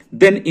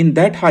 Then in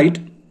that height,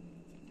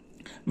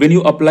 when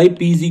you apply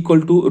P is equal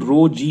to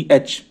rho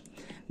GH,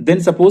 then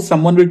suppose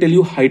someone will tell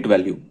you height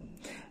value.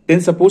 Then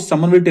suppose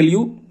someone will tell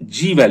you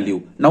G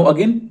value. Now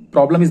again,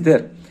 problem is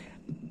there.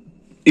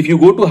 If you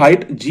go to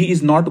height, G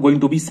is not going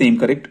to be same,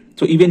 correct?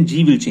 So even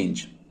G will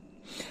change.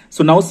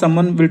 So now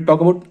someone will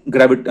talk about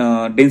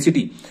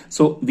density.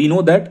 So we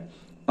know that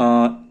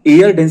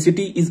air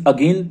density is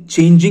again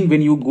changing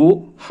when you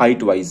go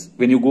height wise,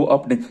 when you go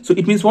up. So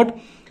it means what?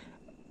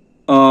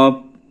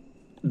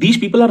 These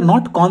people are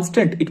not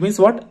constant. It means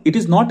what? It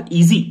is not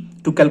easy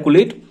to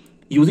calculate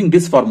using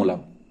this formula.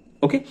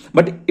 Okay,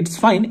 but it's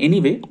fine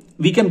anyway.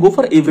 We can go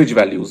for average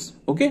values.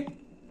 Okay,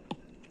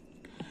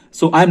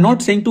 so I'm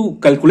not saying to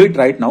calculate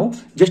right now.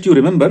 Just you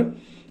remember,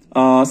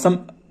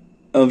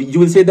 you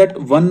will say that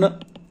 1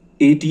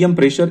 atm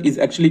pressure is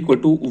actually equal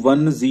to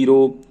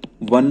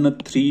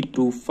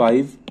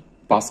 101325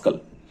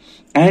 Pascal,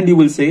 and you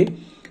will say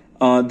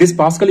this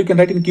Pascal you can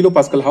write in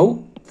kilopascal.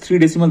 How? 3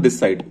 decimal this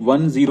side,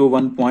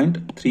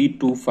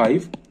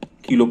 101.325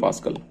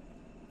 kilopascal.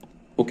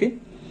 Okay.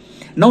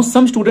 Now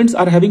some students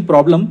are having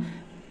problem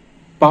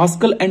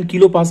Pascal and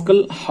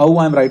kilopascal, how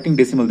I am writing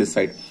decimal this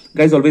side.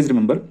 Guys, always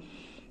remember,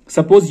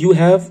 suppose you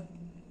have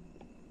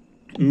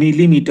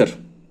millimeter,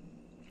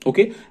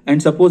 okay,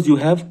 and suppose you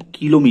have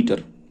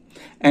kilometer,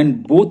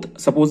 and both,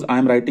 suppose I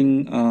am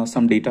writing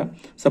some data,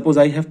 suppose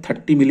I have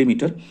 30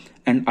 millimeter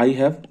and I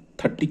have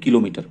 30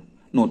 kilometer.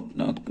 No,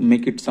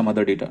 make it some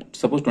other data,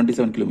 suppose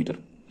 27 kilometer.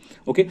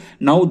 Okay,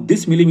 now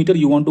this millimeter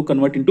you want to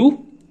convert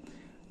into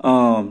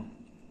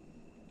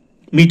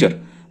meter.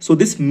 So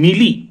this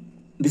milli,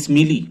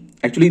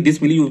 actually this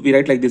milli we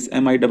write like this,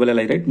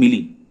 M-I-L-L-I, right?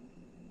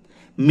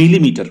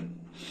 Millimeter.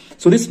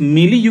 So this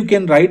milli you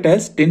can write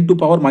as 10 to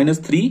power minus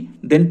 3,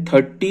 then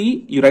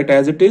 30 you write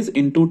as it is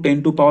into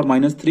 10 to power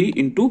minus 3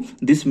 into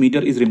this meter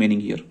is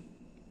remaining here.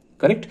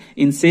 Correct?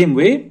 In same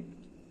way,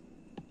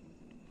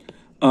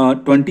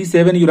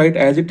 27 you write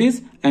as it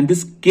is, and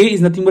this K is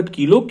nothing but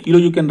kilo. Kilo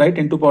you can write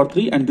 10 to power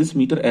 3 and this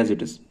meter as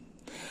it is.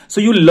 So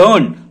you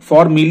learn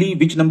for milli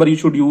which number you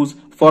should use,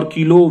 for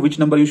kilo which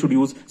number you should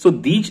use. So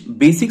these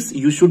basics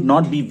you should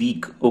not be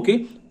weak.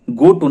 Okay,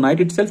 go tonight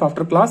itself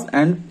after class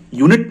and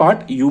unit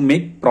part you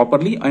make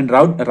properly and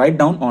write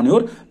down on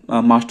your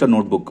master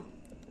notebook,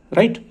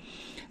 right?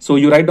 So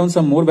you write down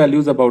some more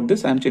values about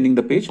this. I am changing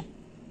the page.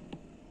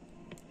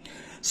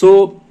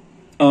 So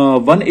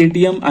 1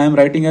 atm I am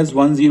writing as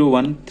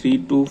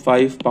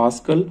 101325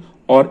 Pascal,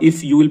 or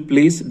if you will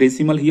place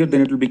decimal here,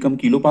 then it will become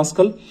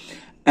kilopascal.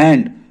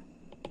 And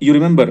you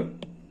remember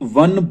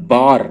 1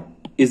 bar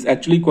is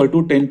actually equal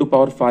to 10 to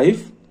power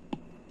 5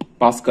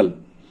 Pascal.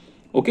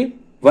 Okay,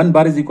 1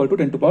 bar is equal to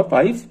 10 to power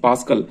 5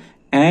 Pascal.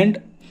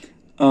 And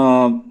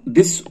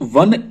this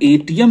 1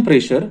 atm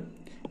pressure,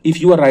 if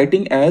you are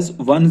writing as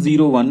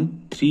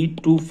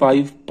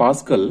 101325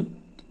 Pascal,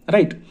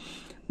 right,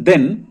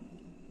 then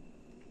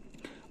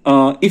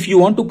if you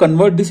want to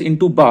convert this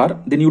into bar,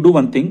 then you do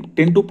one thing,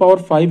 10 to power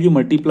 5 you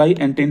multiply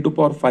and 10 to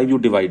power 5 you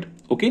divide.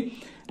 Okay,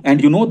 and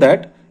you know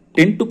that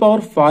 10 to power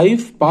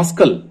 5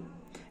 Pascal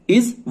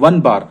is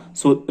 1 bar.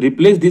 So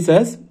replace this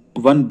as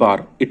 1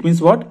 bar. It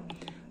means what?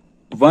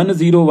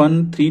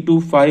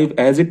 101325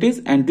 as it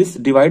is, and this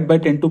divide by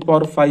 10 to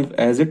power 5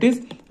 as it is,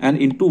 and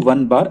into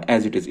 1 bar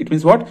as it is. It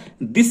means what?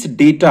 This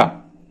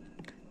data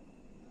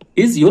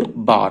is your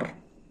bar.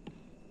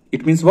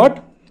 It means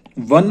what?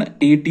 1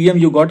 atm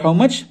you got how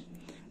much?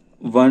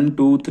 1,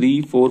 2,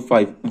 3, 4,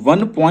 5.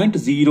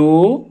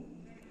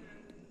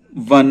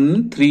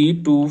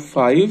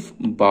 1.01325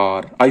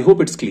 bar. I hope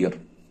it's clear,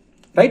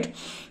 right?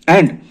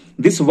 And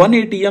this 1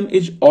 atm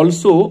is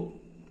also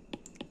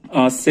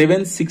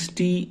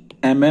 760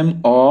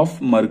 mm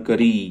of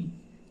mercury.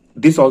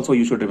 This also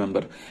you should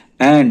remember.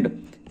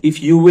 And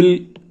if you will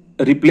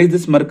replace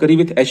this mercury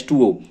with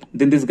H2O,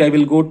 then this guy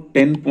will go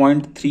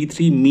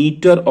 10.33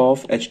 meter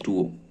of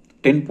H2O.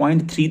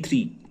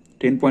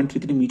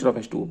 10.33 meter of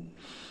H2O.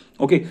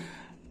 Okay,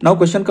 now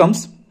question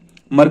comes,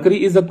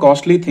 mercury is a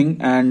costly thing,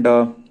 and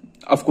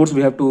of course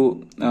we have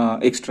to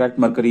extract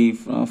mercury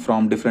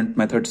from different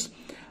methods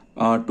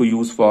to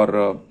use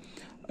for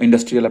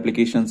industrial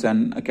applications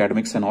and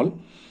academics and all,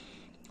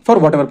 for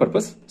whatever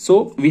purpose.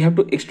 So we have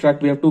to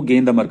extract, we have to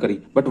gain the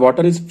mercury, but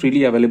water is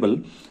freely available.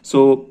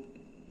 So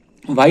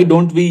why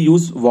don't we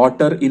use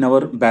water in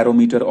our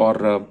barometer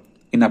or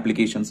in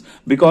applications?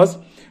 Because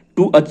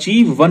to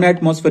achieve 1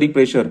 atmospheric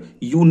pressure,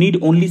 you need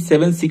only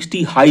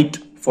 760 height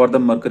for the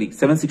mercury,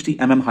 760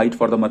 mm height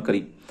for the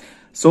mercury.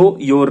 So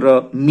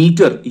your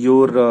meter,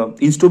 your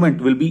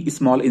instrument will be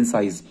small in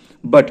size.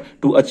 But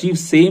to achieve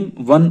same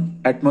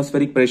 1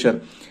 atmospheric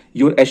pressure,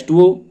 your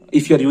H2O,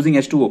 if you are using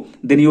H2O,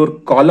 then your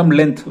column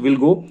length will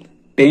go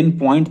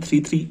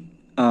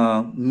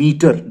 10.33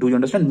 meter. Do you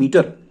understand?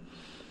 Meter.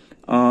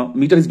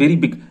 Meter is very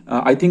big.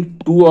 I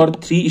think 2 or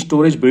 3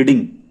 storage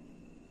building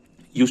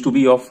used to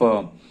be of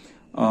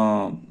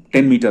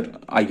 10 meter,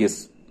 I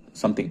guess,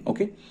 something.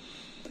 Okay.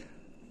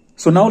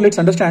 So now let's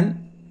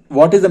understand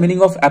what is the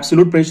meaning of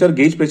absolute pressure,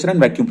 gauge pressure and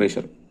vacuum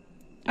pressure.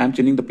 I am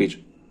changing the page.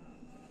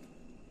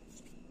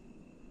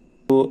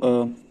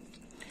 So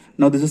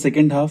now this is the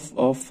second half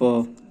of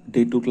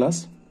day 2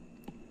 class.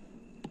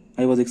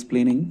 I was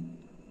explaining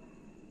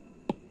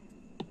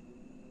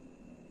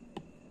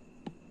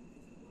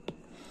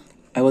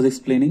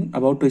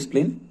about to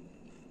explain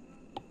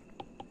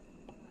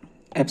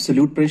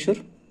absolute pressure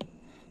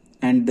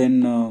and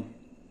then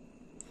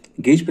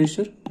gauge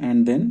pressure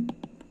and then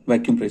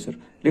vacuum pressure.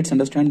 Let's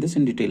understand this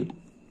in detail.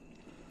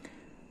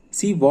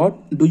 See,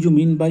 what do you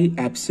mean by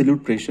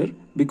absolute pressure?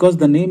 Because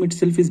the name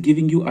itself is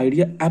giving you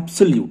idea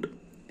absolute.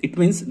 It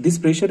means this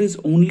pressure is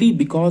only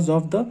because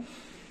of the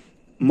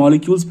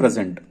molecules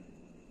present.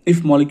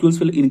 If molecules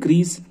will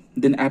increase,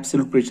 then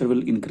absolute pressure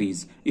will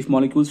increase. If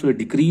molecules will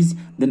decrease,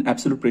 then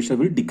absolute pressure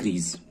will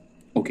decrease.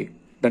 Okay,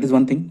 that is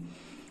one thing.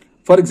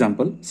 For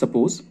example,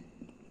 suppose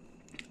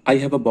I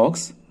have a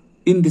box.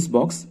 In this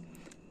box,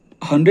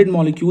 100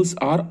 molecules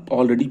are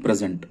already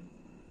present.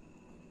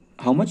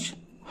 How much?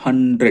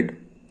 100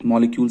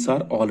 molecules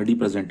are already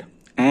present.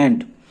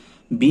 And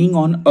being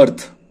on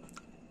Earth,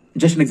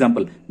 just an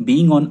example,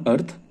 being on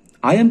Earth,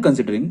 I am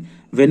considering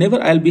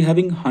whenever I'll be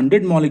having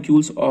 100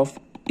 molecules of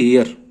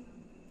air,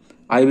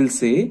 I will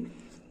say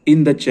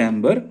in the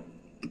chamber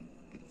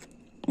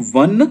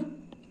 1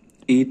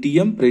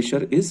 atm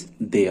pressure is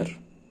there.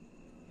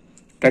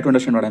 Try to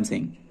understand what I'm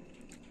saying.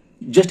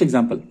 Just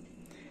example,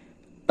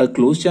 a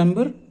closed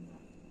chamber,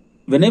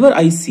 whenever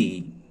I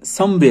see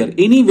somewhere,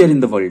 anywhere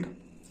in the world,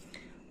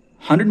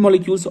 100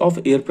 molecules of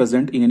air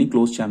present in any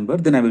closed chamber,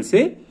 then I will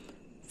say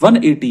 1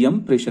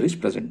 atm pressure is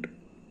present.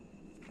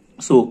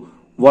 So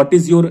what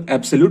is your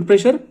absolute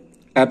pressure?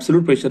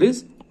 Absolute pressure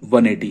is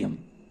 1 atm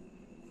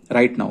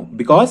right now,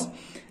 because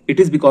it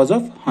is because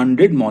of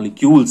 100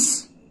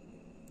 molecules.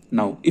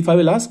 Now, if I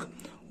will ask,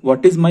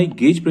 what is my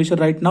gauge pressure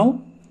right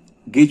now?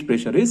 Gauge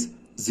pressure is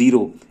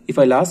 0. If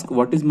I'll ask,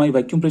 what is my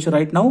vacuum pressure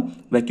right now?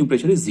 Vacuum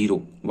pressure is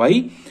 0.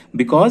 Why?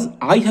 Because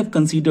I have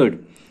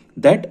considered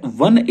that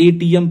 1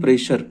 atm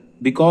pressure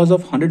because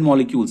of 100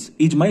 molecules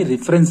is my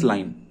reference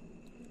line.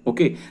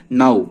 Okay.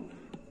 Now,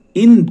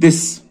 in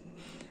this,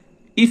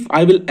 if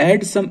I will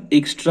add some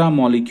extra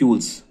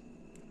molecules,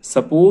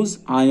 suppose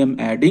I am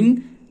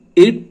adding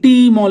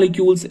 80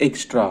 molecules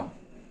extra,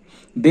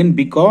 then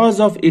because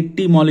of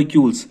 80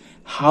 molecules,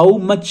 how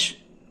much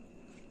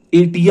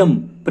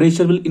atm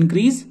pressure will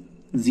increase?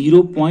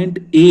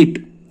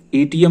 0.8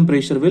 atm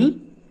pressure will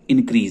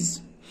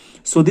increase.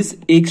 So this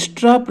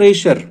extra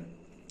pressure,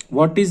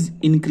 what is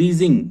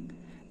increasing?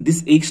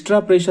 This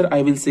extra pressure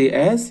I will say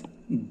as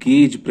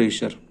gauge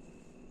pressure.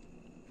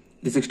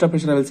 This extra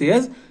pressure I will say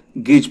as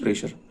gauge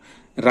pressure.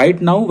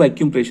 Right now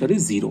vacuum pressure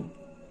is 0.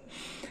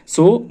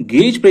 So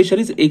gauge pressure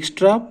is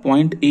extra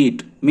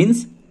 0.8,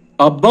 means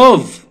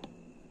above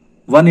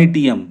 1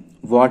 atm,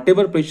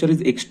 whatever pressure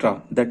is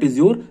extra, that is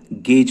your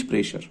gauge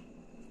pressure.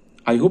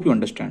 I hope you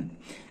understand.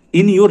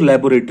 In your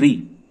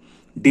laboratory,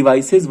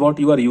 devices what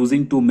you are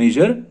using to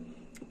measure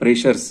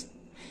pressures,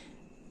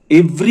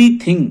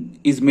 everything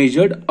is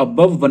measured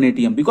above 1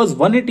 atm, because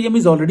 1 atm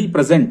is already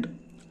present.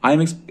 I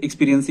am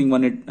experiencing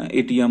 1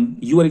 atm,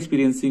 you are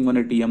experiencing 1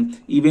 atm,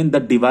 even the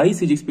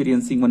device is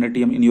experiencing 1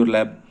 atm in your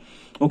lab.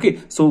 Okay,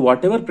 so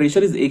whatever pressure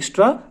is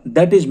extra,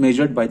 that is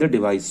measured by the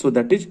device. So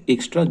that is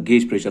extra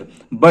gauge pressure.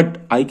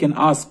 But I can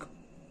ask,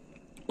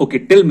 okay,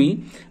 tell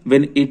me,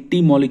 when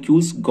 80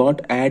 molecules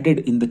got added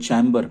in the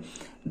chamber,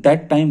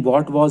 that time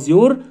what was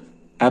your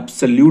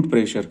absolute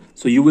pressure?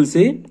 So you will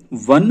say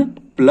 1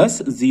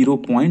 plus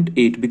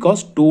 0.8,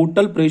 because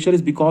total pressure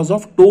is because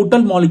of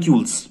total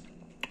molecules,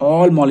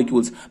 all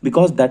molecules,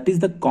 because that is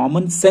the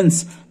common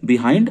sense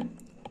behind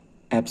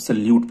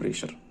absolute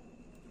pressure.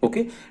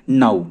 Okay,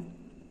 now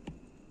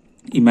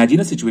imagine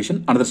a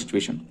situation, another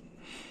situation.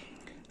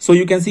 So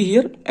you can see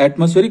here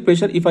atmospheric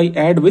pressure, if I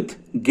add with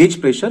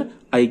gauge pressure,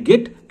 I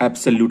get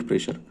absolute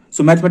pressure.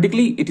 So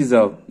mathematically it is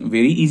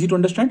very easy to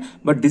understand,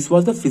 but this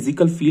was the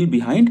physical feel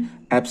behind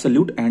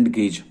absolute and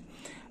gauge.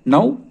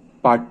 Now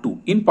part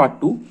 2. In part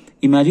 2,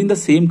 imagine the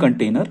same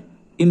container.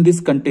 In this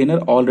container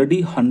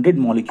already 100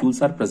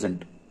 molecules are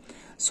present.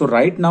 So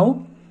right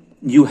now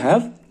you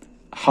have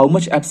how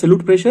much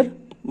absolute pressure?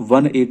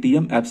 1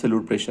 atm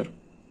absolute pressure.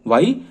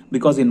 Why?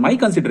 Because in my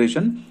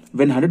consideration,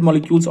 when 100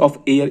 molecules of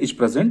air is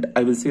present,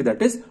 I will say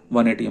that is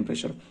 1 atm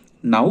pressure.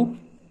 Now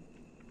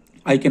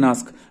I can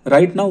ask,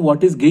 right now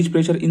what is gauge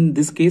pressure in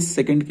this case,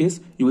 second case?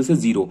 You will say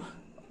 0.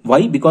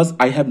 Why? Because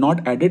I have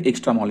not added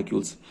extra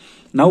molecules.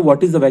 Now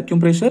what is the vacuum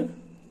pressure?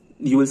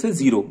 you will say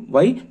 0.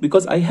 Why?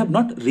 Because I have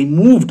not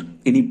removed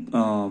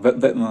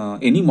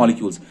any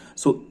molecules.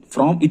 So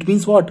from, it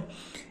means what?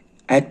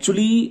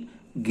 Actually,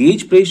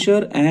 gauge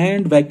pressure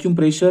and vacuum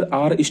pressure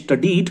are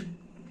studied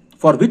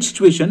for which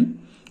situation?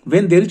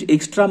 When there is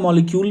extra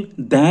molecule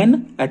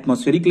than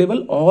atmospheric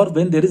level, or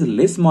when there is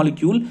less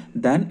molecule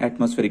than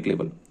atmospheric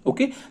level.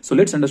 Okay, so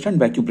let's understand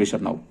vacuum pressure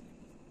now.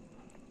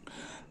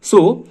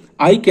 So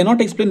I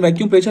cannot explain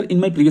vacuum pressure in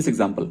my previous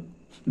example,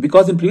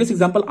 because in previous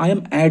example I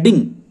am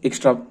adding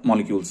extra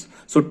molecules.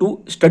 So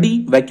to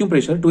study vacuum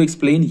pressure, to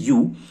explain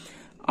you,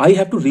 I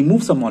have to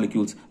remove some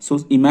molecules.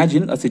 So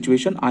imagine a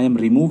situation, I am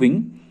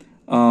removing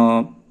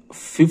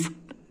 50,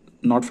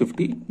 not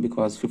 50,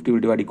 because 50 will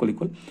divide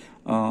equal.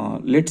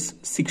 Let's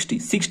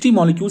 60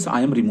 molecules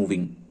I am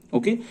removing.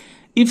 Okay,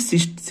 if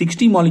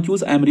 60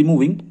 molecules I am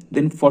removing,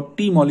 then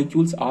 40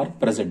 molecules are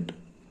present.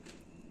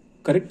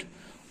 Correct?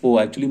 Oh,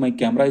 actually my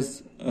camera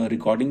is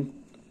recording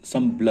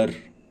some blur.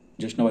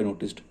 Just now I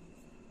noticed.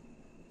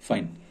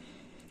 Fine.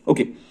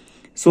 Okay.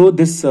 So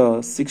this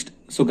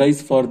so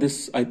guys, for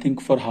this, I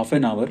think for half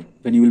an hour,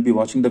 when you will be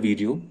watching the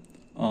video,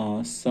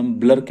 some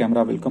blur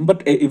camera will come,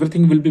 but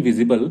everything will be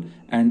visible,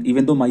 and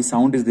even though my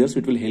sound is there, so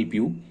it will help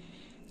you.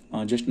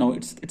 Just now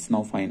it's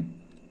now fine.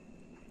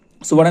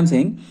 So what I'm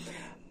saying,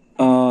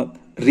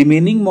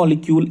 remaining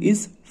molecule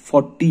is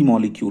 40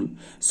 molecule.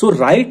 So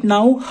right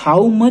now,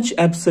 how much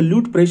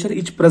absolute pressure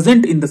is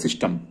present in the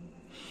system?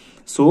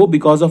 So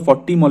because of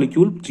 40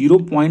 molecule,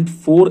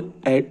 0.4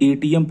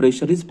 atm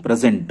pressure is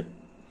present.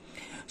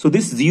 So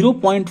this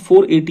 0.4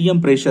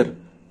 atm pressure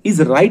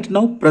is right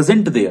now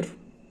present there.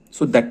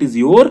 So that is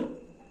your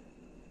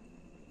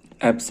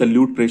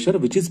absolute pressure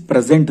which is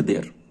present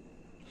there.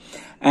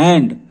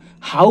 And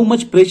how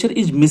much pressure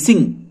is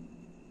missing?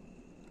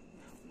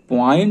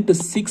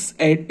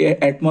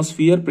 0.6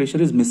 atmosphere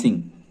pressure is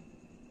missing.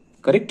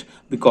 Correct?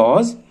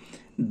 Because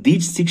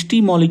these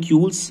 60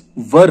 molecules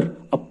were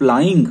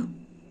applying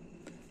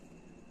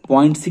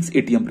 0.6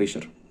 atm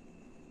pressure.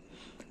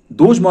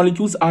 Those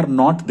molecules are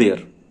not there.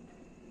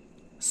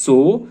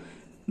 So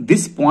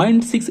this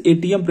 0.6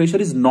 atm pressure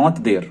is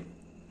not there.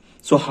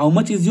 So how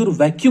much is your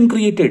vacuum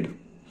created?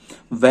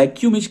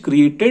 Vacuum is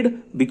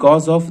created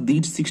because of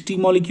these 60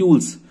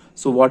 molecules.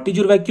 So what is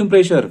your vacuum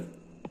pressure?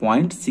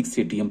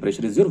 0.6 atm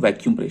pressure is your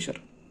vacuum pressure.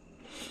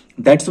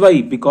 That's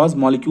why, because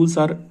molecules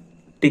are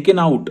taken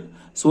out,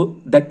 so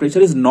that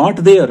pressure is not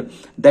there.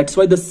 That's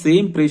why the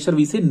same pressure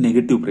we say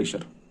negative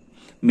pressure.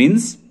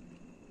 Means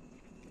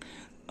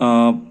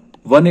 1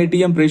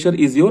 atm pressure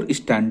is your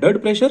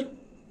standard pressure.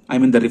 I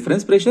mean the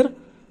reference pressure.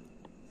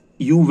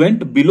 You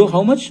went below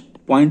how much?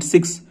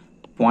 0.6.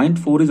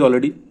 0.4 is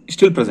already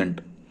still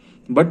present,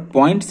 but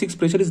 0.6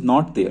 pressure is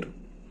not there.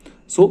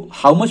 So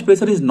how much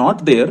pressure is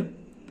not there?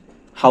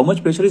 How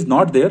much pressure is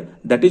not there?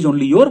 That is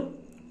only your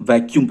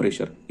vacuum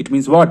pressure. It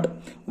means what?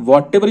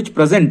 Whatever is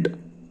present,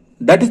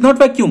 that is not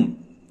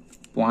vacuum.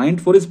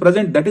 0.4 is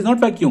present, that is not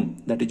vacuum.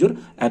 That is your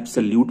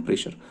absolute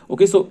pressure.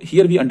 Okay, so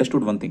here we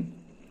understood one thing.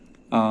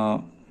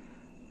 I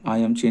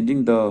am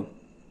changing the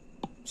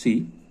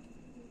C.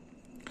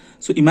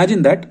 So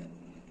imagine that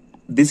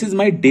this is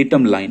my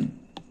datum line.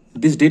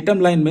 This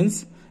datum line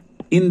means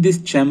in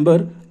this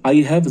chamber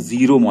I have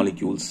 0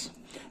 molecules.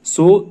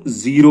 So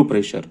 0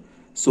 pressure.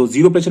 So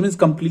 0 pressure means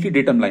completely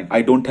datum line.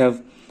 I don't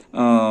have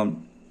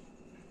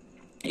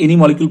any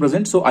molecule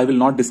present. So I will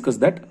not discuss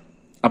that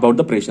about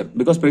the pressure,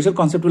 because pressure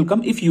concept will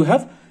come if you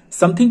have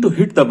something to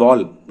hit the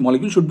wall.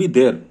 Molecule should be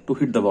there to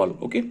hit the wall.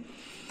 Okay.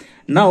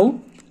 Now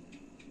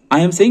I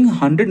am saying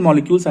 100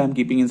 molecules I am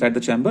keeping inside the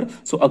chamber.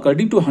 So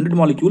according to 100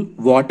 molecule,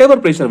 whatever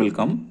pressure will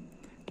come,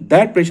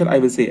 that pressure I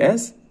will say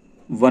as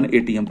 1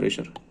 atm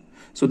pressure.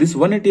 So this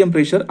 1 atm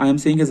pressure I am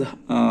saying as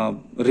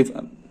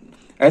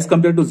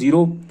compared to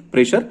 0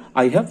 pressure,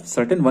 I have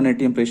certain 1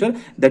 atm pressure.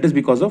 That is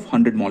because of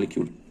 100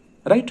 molecule.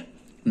 Right?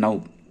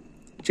 Now,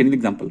 changing the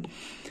example.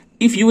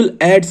 If you will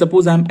add,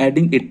 suppose I am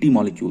adding 80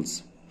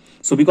 molecules.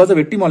 So because of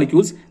 80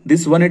 molecules,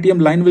 this 1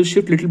 atm line will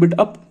shift little bit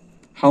up.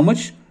 How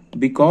much?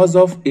 Because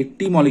of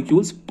 80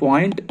 molecules,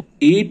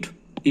 0.8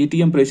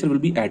 atm pressure will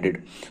be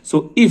added.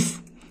 So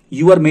if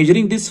you are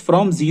measuring this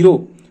from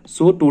 0,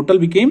 so total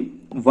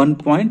became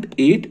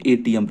 1.8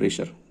 atm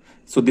pressure.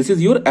 So this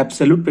is your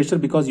absolute pressure,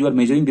 because you are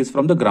measuring this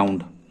from the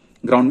ground.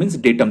 Ground means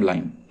datum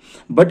line.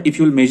 But if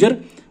you will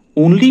measure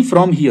only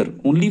from here,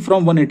 only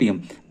from 1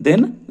 atm,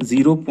 then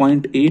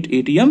 0.8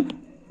 atm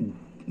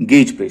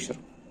gauge pressure.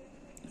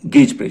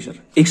 Gauge pressure.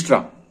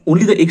 Extra.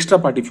 Only the extra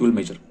part if you will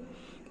measure.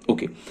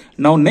 Okay.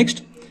 Now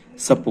next,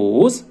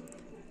 suppose,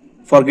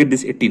 forget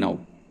this 80 now.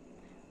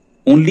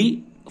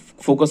 Only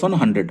focus on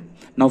 100.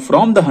 Now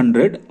from the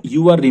 100,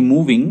 you are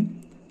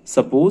removing,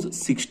 suppose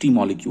 60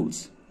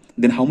 molecules.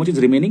 Then how much is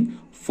remaining?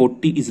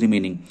 40 is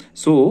remaining.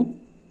 So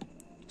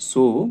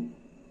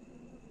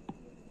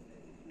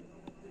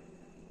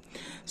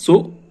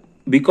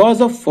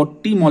because of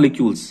 40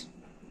 molecules,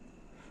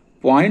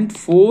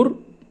 0.4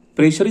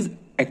 pressure is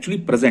actually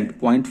present.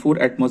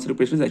 0.4 atmospheric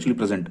pressure is actually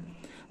present.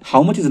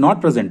 How much is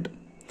not present?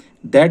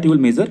 That you will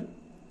measure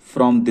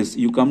from this.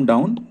 You come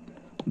down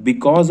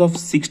because of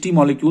 60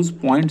 molecules,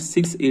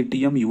 0.6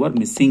 atm you are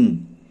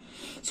missing.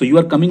 So you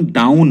are coming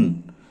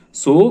down.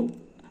 So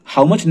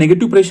how much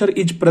negative pressure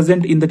is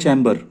present in the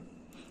chamber?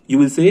 You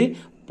will say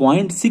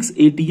 0.6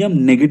 atm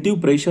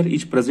negative pressure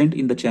is present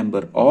in the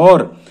chamber,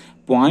 or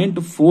 0.4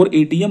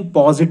 atm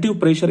positive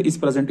pressure is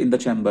present in the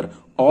chamber,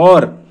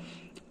 or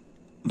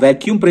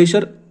vacuum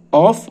pressure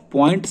of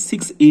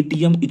 0.6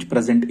 atm is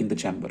present in the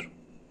chamber.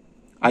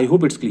 I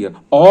hope it's clear.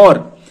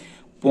 Or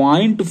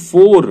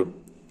 0.4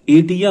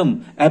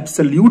 atm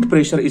absolute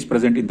pressure is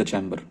present in the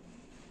chamber.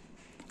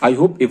 I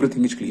hope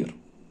everything is clear.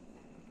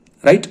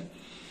 Right?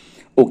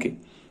 Okay.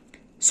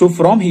 So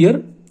from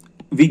here,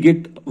 we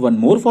get one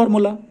more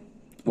formula.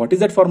 What is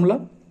that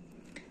formula?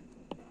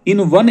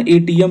 In 1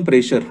 atm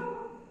pressure,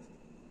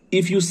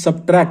 if you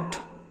subtract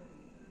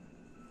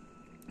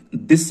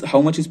this,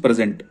 how much is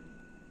present?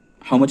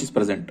 How much is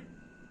present?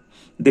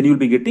 Then you will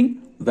be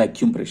getting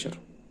vacuum pressure.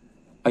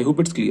 I hope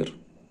it's clear.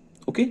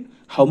 Okay.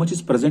 How much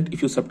is present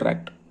if you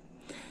subtract?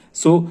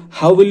 So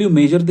how will you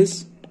measure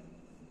this?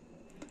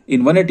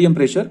 In 1 atm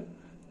pressure,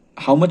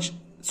 how much?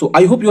 So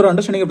I hope you are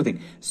understanding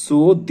everything.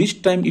 So this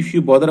time, if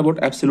you bother about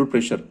absolute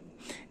pressure,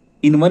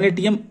 in 1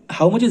 atm,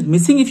 how much is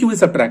missing if you will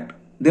subtract?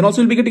 Then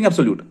also you'll be getting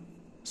absolute.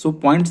 So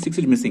 0.6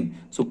 is missing.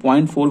 So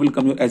 0.4 will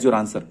come as your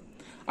answer.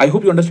 I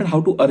hope you understand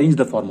how to arrange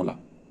the formula.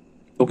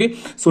 Okay.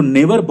 So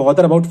never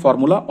bother about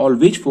formula.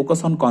 Always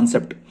focus on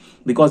concept.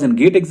 Because in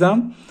GATE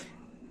exam,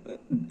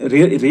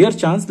 rare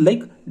chance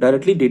like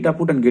directly data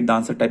put and get the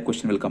answer type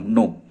question will come.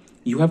 No.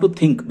 You have to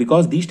think,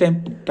 because these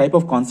type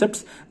of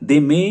concepts, they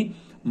may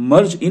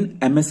merge in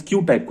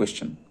MSQ type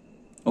question.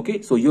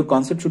 Okay. So your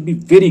concept should be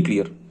very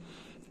clear.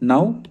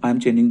 Now I am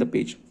changing the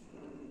page.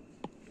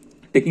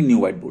 Taking new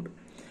whiteboard.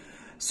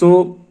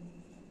 So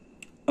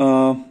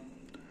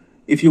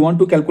if you want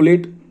to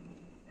calculate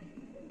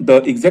the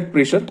exact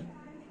pressure,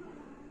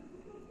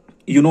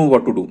 you know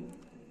what to do.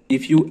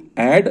 If you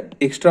add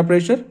extra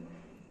pressure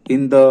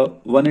in the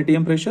 1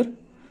 atm pressure,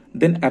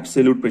 then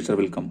absolute pressure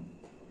will come.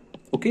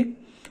 Okay.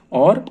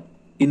 Or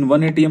in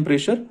 1 atm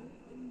pressure,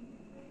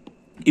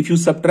 if you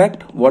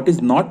subtract what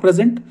is not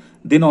present,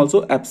 then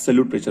also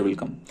absolute pressure will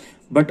come.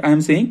 But I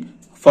am saying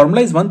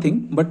formula is one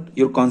thing, but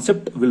your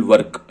concept will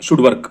work,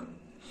 should work.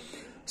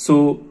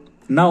 So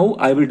now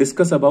I will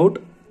discuss about,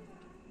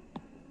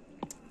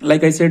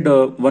 like I said,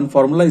 one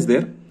formula is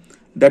there.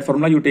 That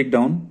formula you take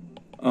down.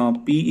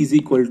 P is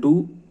equal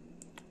to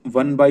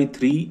 1 by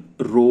 3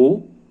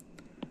 rho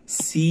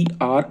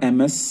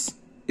CRMS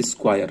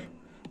square.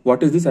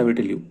 What is this? I will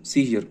tell you.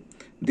 See here.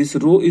 This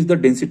rho is the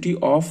density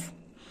of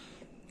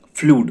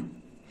fluid,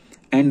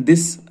 and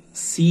this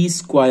C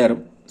square.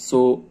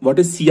 So what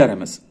is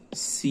CRMS?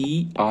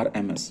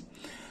 CRMS.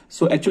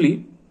 So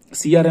actually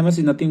CRMS is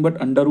nothing but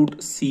under root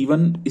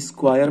C1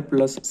 square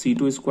plus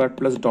C2 square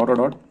plus dot dot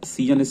dot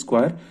Cn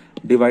square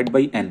divided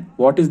by N.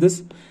 What is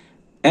this?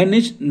 N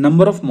is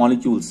number of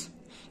molecules,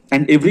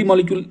 and every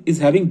molecule is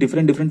having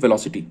different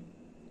velocity.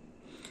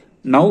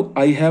 Now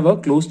I have a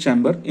closed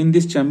chamber. In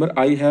this chamber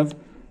I have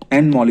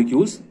N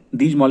molecules.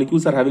 These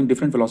molecules are having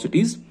different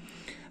velocities.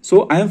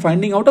 So I am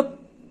finding out a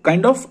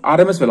kind of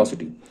RMS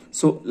velocity.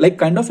 So like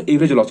kind of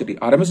average velocity.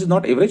 RMS is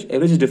not average.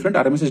 Average is different.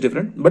 RMS is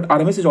different. But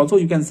RMS is also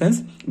you can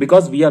sense,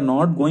 because we are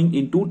not going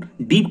into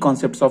deep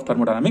concepts of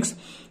thermodynamics.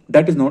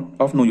 That is not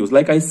of no use.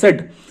 Like I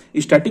said,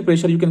 static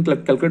pressure you can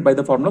calculate by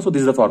the formula. So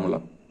this is the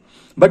formula.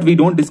 But we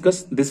don't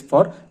discuss this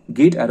for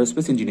GATE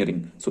aerospace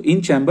engineering. So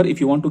in chamber,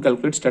 if you want to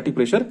calculate static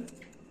pressure,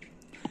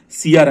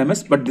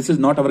 CRMS, but this is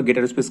not our GATE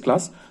aerospace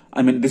class.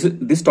 I mean,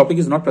 this topic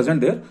is not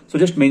present there. So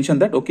just mention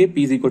that, okay,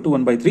 P is equal to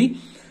 1 by 3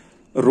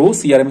 rho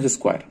CRMS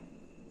square.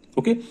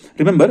 Okay.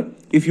 Remember,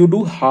 if you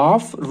do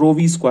half rho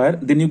V square,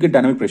 then you get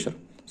dynamic pressure.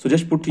 So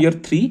just put here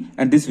 3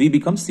 and this V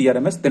becomes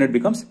CRMS, then it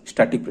becomes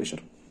static pressure.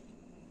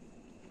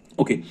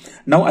 Okay.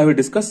 Now I will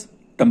discuss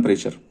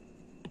temperature.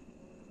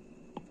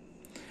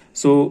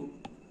 So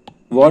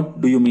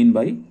what do you mean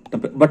by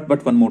temperature?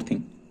 But one more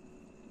thing.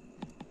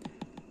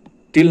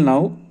 Till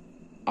now,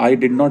 I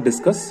did not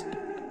discuss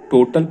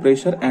total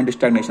pressure and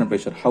stagnation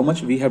pressure. How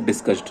much we have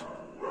discussed?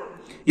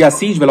 Yeah,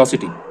 C is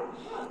velocity.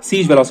 C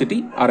is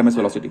velocity, RMS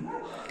velocity.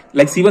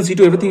 Like C1,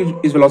 C2, everything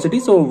is velocity.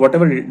 So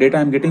whatever data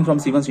I'm getting from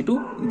C1,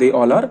 C2, they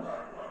all are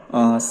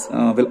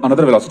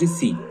another velocity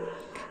C.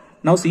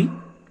 Now see,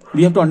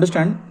 we have to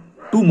understand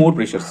two more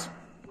pressures.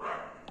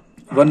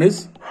 One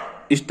is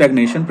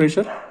stagnation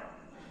pressure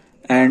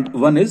and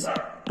one is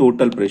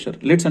total pressure.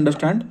 Let's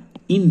understand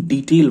in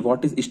detail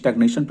what is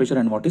stagnation pressure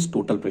and what is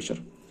total pressure.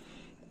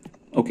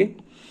 Okay.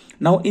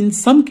 Now in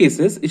some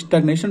cases,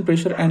 stagnation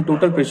pressure and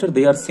total pressure,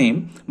 they are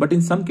same, but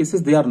in some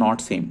cases they are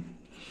not same.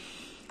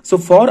 So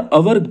for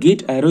our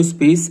GATE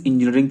aerospace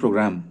engineering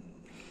program,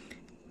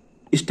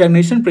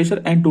 stagnation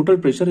pressure and total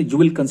pressure you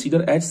will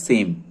consider as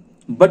same,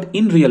 but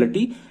in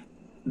reality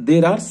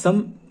there are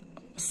some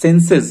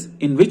senses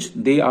in which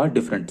they are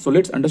different. So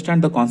let's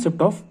understand the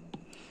concept of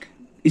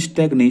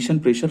stagnation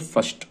pressure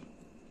first.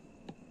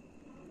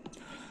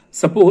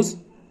 Suppose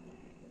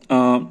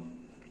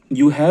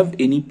you have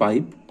any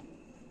pipe.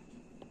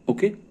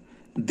 Okay,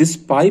 this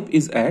pipe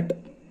is at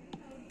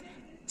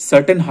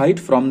certain height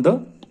from the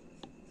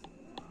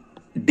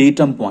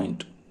datum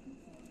point.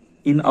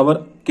 In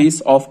our case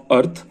of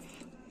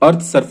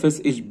Earth's surface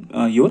is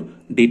your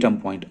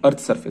datum point,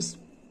 Earth's surface.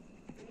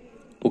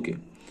 Okay.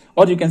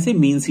 Or you can say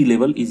mean sea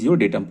level is your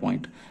datum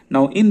point.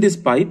 Now in this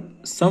pipe,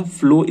 some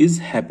flow is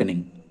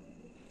happening.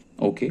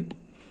 Okay.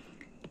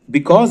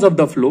 Because of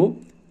the flow,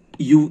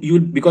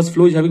 because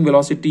flow is having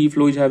velocity,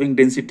 flow is having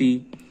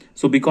density.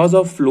 So because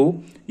of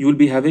flow, you will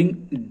be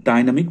having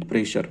dynamic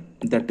pressure,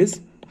 that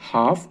is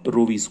half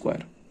rho v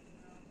square.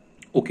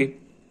 Okay.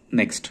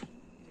 Next.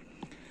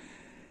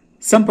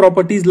 Some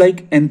properties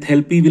like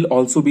enthalpy will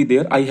also be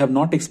there. I have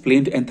not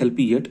explained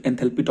enthalpy yet.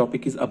 Enthalpy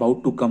topic is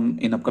about to come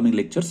in upcoming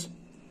lectures.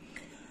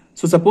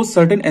 So suppose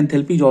certain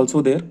enthalpy is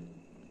also there.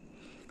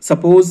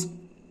 Suppose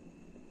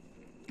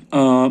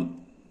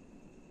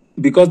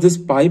because this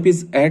pipe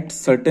is at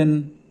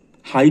certain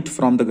height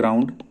from the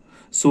ground,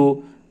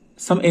 so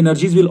some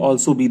energies will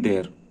also be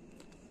there.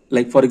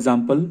 Like for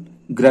example,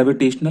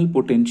 gravitational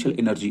potential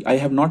energy. I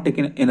have not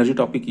taken energy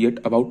topic yet,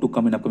 about to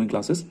come in upcoming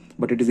classes,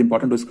 but it is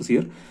important to discuss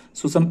here.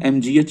 So some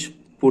mgh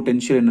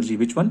potential energy,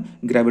 which one?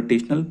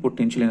 Gravitational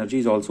potential energy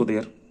is also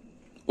there.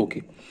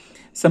 Okay.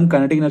 Some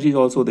kinetic energy is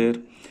also there.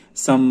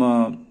 Some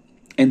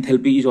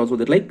enthalpy is also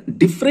there. Like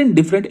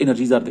different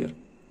energies are there.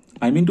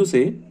 I mean to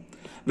say,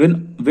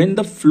 when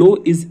the flow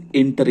is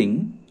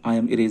entering, I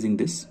am erasing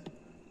this.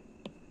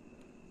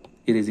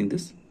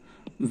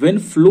 When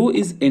flow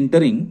is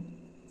entering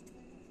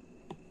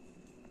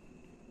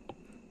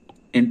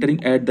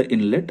at the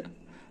inlet,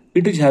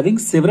 it is having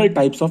several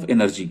types of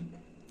energy,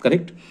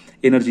 correct?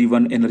 Energy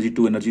 1, energy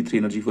 2, energy 3,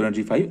 energy 4,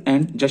 energy 5.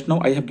 And just now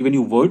I have given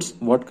you words,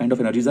 what kind of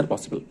energies are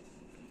possible.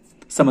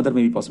 Some other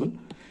may be possible.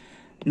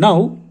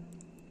 Now,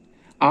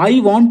 I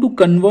want to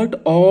convert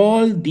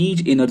all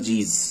these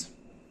energies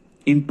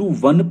into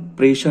one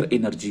pressure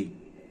energy.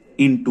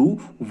 Only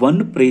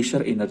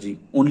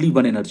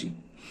one energy.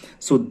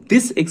 So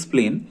this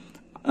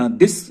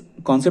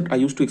concept I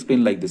used to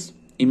explain like this.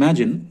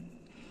 Imagine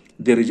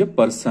there is a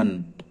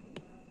person.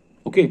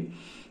 Okay.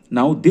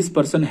 Now this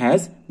person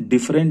has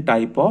different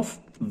type of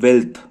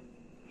wealth.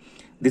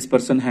 This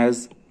person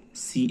has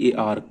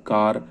CAR,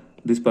 car.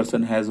 This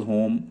person has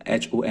home,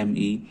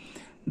 HOME.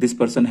 This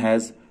person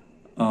has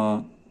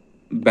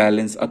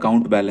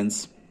account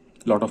balance,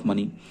 lot of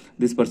money.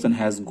 This person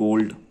has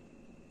gold.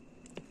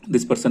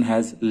 This person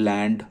has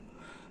land.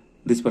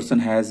 This person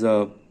has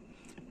 2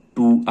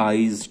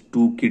 eyes,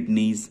 2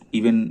 kidneys.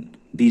 Even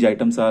these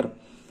items are,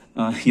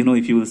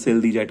 if you will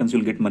sell these items,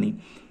 you'll get money.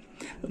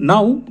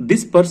 Now,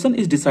 this person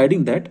is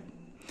deciding that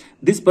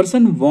this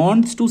person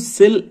wants to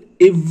sell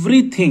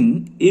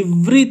everything,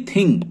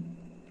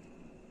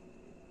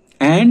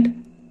 and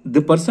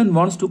the person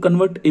wants to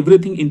convert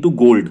everything into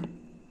gold.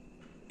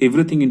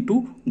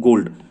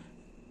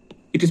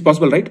 It is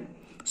possible, right?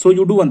 So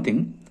you do one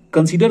thing,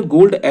 consider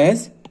gold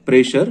as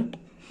pressure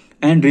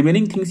and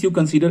remaining things you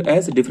consider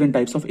as different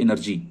types of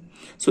energy.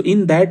 So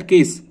in that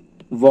case,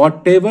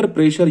 whatever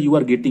pressure you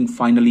are getting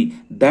finally,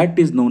 that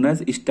is known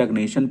as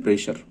stagnation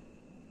pressure.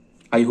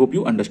 I hope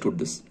you understood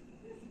this.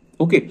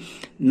 Okay.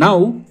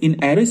 Now in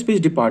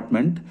aerospace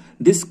department,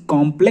 this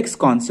complex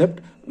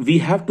concept we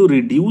have to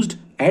reduce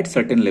at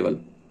certain level.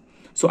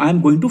 So I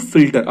am going to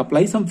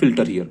apply some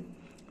filter here.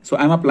 So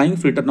I am applying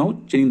filter now,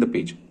 changing the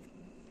page.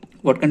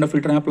 What kind of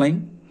filter I am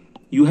applying?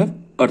 You have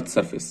earth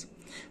surface.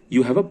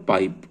 You have a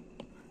pipe.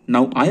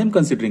 Now I am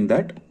considering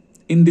that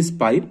in this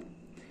pipe,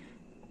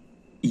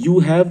 you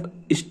have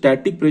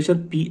static pressure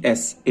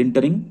PS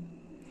entering.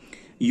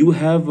 You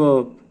have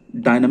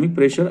dynamic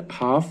pressure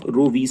half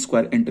rho v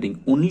square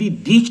entering. Only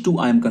these two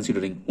I am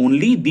considering.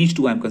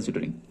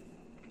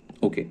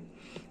 Okay.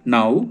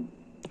 Now,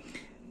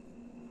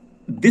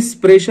 this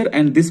pressure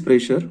and this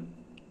pressure,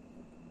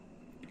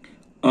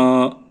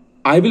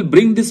 I will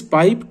bring this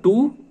pipe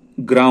to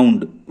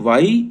ground.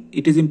 Why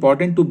it is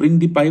important to bring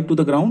the pipe to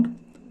the ground?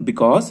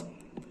 Because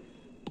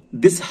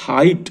this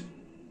height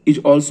is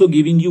also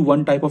giving you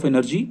one type of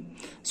energy.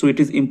 So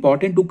it is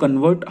important to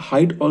convert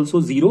height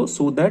also 0,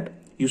 so that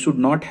you should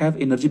not have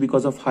energy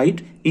because of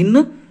height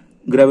in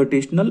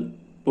gravitational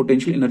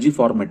potential energy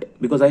format,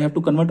 because I have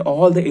to convert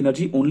all the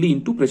energy only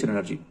into pressure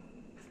energy,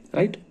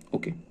 right?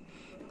 Okay.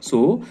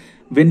 So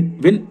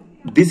when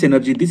this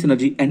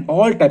energy and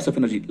all types of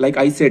energy, like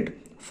I said,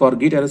 for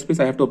GATE aerospace,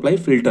 I have to apply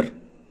filter.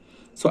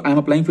 So I am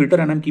applying filter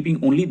and I am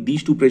keeping only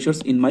these two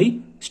pressures in my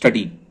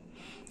study.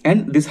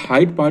 And this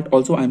height part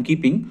also I am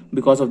keeping,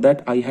 because of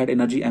that I had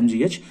energy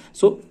mgh.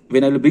 So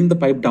when I will bring the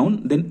pipe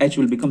down, then h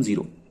will become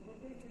 0.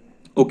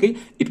 Okay,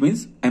 it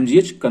means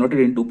mgh converted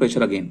into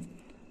pressure again.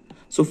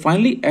 So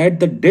finally at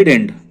the dead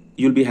end,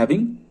 you will be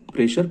having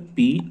pressure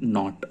P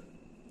naught,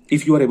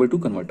 if you are able to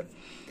convert.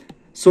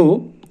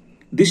 So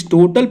this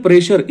total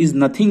pressure is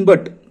nothing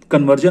but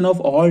conversion of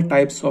all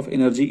types of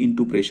energy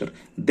into pressure.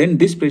 Then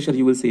this pressure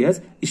you will say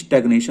as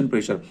stagnation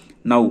pressure.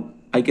 Now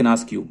I can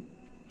ask you,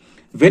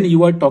 when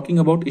you are talking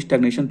about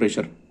stagnation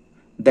pressure,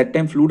 that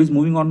time fluid is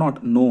moving or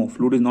not? No,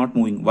 fluid is not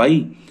moving.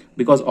 Why?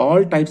 Because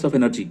all types of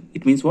energy,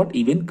 it means what?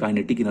 Even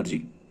kinetic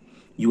energy,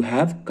 you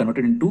have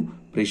converted into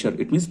pressure.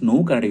 It means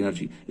no kinetic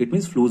energy. It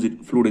means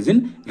fluid is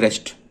in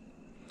rest.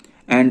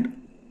 And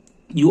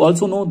you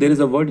also know there is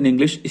a word in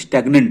English,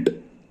 stagnant.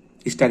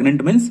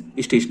 Stagnant means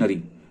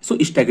stationary. So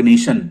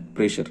stagnation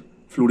pressure.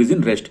 Fluid is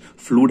in rest.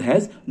 Fluid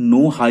has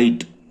no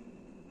height.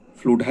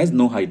 Fluid has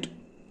no height.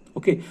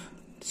 Okay.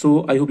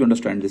 So I hope you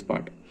understand this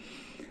part.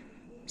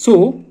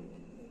 So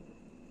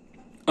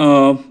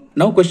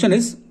now question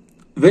is,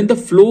 when the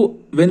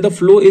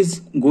flow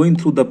is going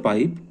through the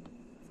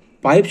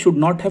pipe should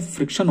not have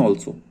friction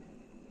also,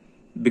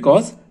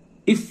 because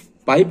if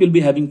pipe will be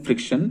having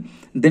friction,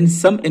 then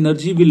some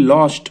energy will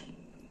lost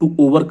to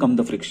overcome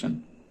the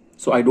friction.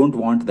 So I don't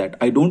want that.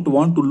 I don't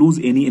want to lose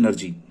any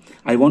energy.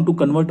 I want to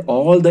convert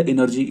all the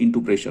energy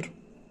into pressure.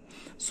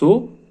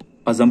 So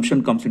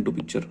assumption comes into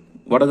picture.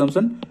 What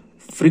assumption?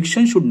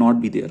 Friction should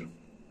not be there.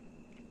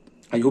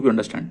 I hope you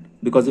understand.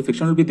 Because if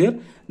friction will be there,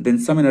 then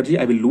some energy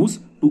I will lose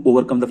to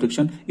overcome the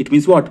friction. It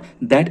means what?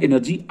 That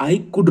energy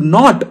I could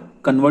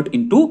not convert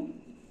into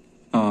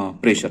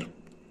pressure.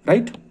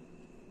 Right?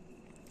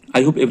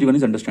 I hope everyone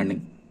is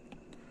understanding.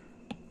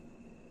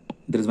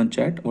 There is one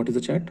chat. What is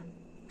the chat?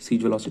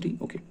 Siege velocity.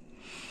 Okay.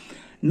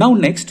 Now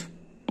next,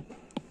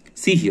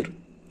 see here.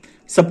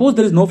 Suppose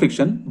there is no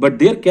friction, but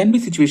there can be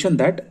situation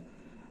that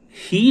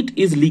heat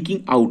is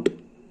leaking out.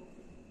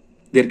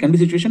 There can be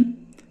situation.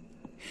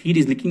 Heat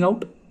is leaking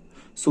out.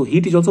 So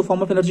heat is also a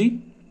form of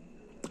energy.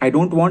 I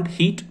don't want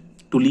heat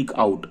to leak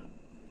out.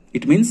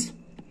 It means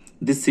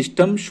this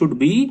system should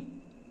be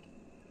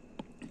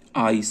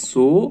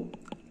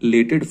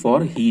isolated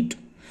for heat.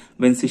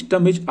 When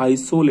system is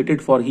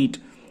isolated for heat,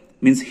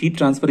 means heat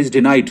transfer is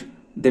denied,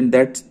 then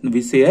that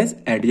we say as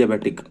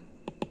adiabatic.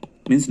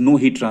 Means no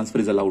heat transfer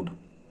is allowed.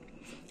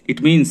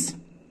 It means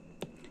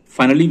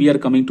finally we are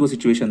coming to a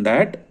situation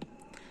that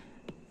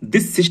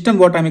this system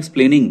what I am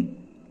explaining,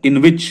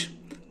 in which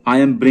I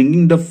am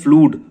bringing the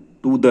fluid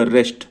to the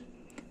rest,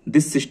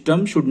 this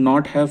system should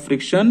not have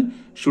friction,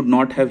 should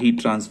not have heat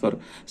transfer.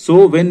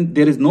 So when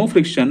there is no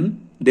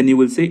friction, then you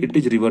will say it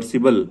is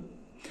reversible.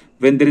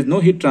 When there is no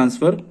heat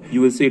transfer,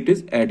 you will say it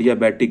is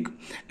adiabatic.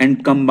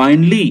 And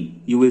combinedly,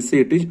 you will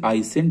say it is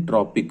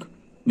isentropic.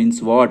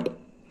 Means what?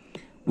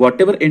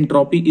 Whatever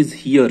entropy is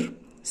here,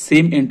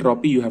 same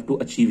entropy you have to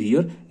achieve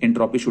here.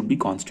 Entropy should be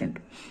constant.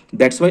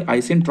 That's why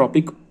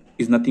isentropic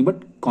is nothing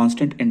but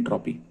constant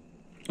entropy.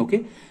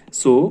 Okay.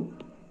 So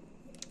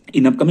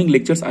in upcoming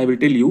lectures, I will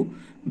tell you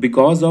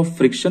because of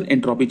friction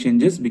entropy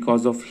changes,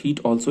 because of heat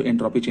also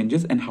entropy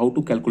changes, and how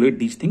to calculate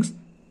these things.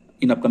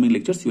 In upcoming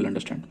lectures, you will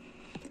understand.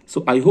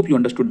 So I hope you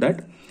understood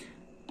that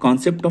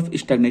concept of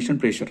stagnation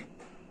pressure.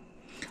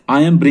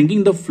 I am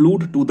bringing the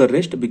fluid to the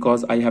rest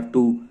because I have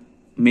to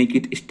make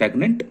it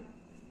stagnant,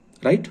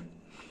 right?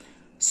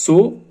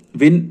 So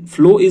when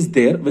flow is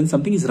there, when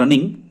something is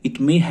running, it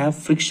may have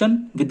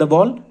friction with the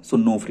wall. So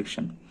no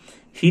friction.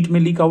 Heat may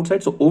leak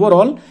outside. So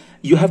overall,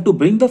 you have to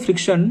bring the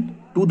friction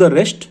to the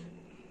rest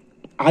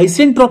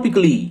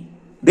isentropically.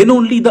 Then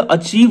only the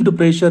achieved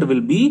pressure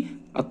will be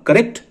a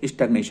correct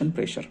stagnation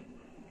pressure.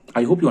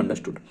 I hope you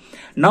understood.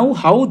 Now,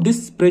 how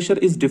this pressure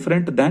is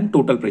different than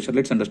total pressure?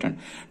 Let's understand.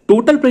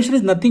 Total pressure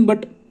is nothing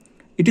but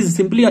it is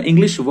simply an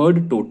English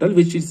word total,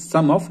 which is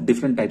sum of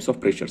different types of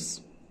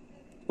pressures.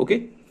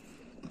 Okay.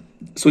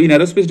 So in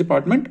aerospace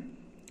department,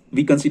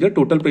 we consider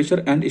total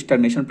pressure and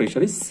stagnation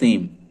pressure is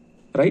same,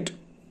 right?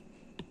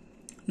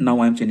 Now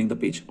I am changing the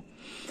page.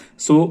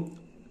 So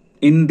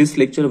in this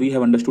lecture, we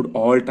have understood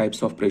all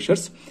types of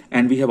pressures,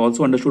 and we have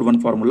also understood one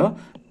formula.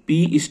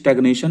 P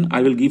stagnation,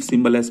 I will give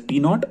symbol as P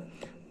naught.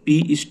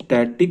 P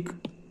static,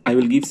 I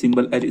will give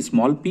symbol as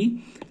small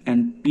p,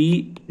 and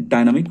P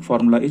dynamic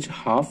formula is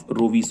half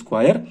rho v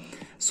square.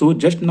 So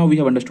just now we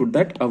have understood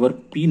that our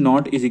P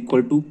naught is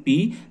equal to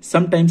P.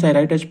 Sometimes I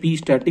write as P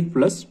static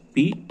plus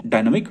P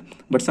dynamic,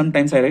 but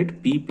sometimes I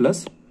write P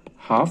plus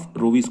half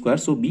rho v square.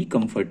 So be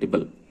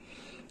comfortable.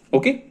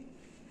 Okay.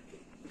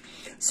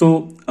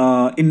 So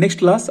in next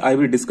class, I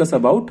will discuss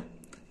about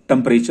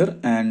temperature,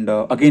 and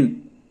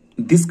again,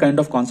 this kind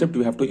of concept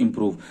you have to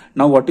improve.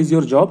 Now, what is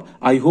your job?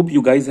 I hope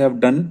you guys have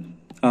done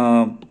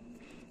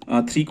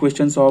 3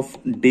 questions of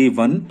day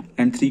 1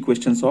 and 3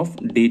 questions of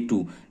day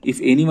 2. If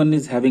anyone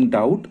is having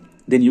doubt,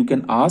 then you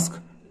can ask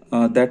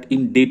that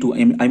in day 2.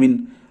 I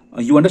mean,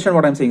 you understand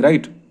what I'm saying,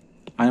 right?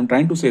 I am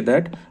trying to say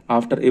that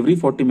after every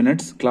 40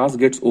 minutes, class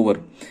gets over.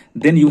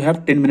 Then you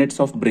have 10 minutes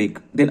of break.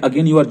 Then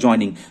again you are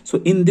joining. So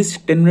in this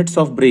 10 minutes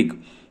of break,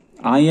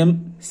 I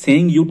am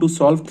saying you to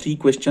solve 3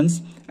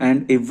 questions,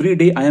 and every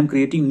day I am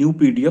creating new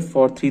PDF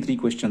for 3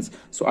 questions.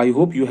 So I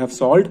hope you have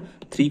solved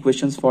 3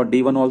 questions for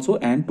day 1 also,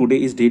 and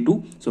today is day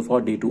 2. So for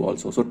day 2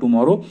 also. So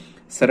tomorrow,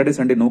 Saturday,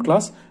 Sunday, no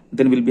class.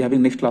 Then we'll be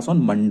having next class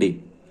on Monday.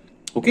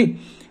 Okay.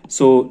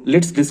 So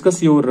let's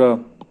discuss your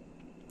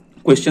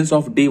questions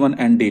of day 1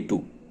 and day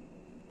 2.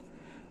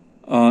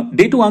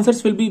 Day 2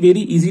 answers will be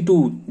very easy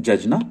to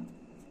judge, na?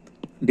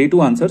 Day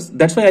 2 answers.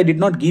 That's why I did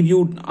not give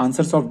you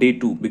answers of day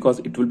 2, because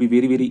it will be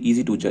very, very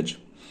easy to judge.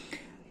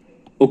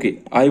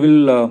 Okay, I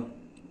will.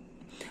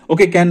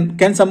 Okay,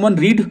 can someone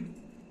read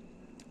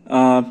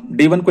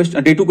day 1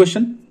 question, day 2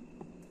 question?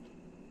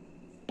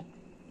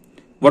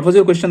 What was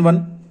your question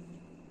 1?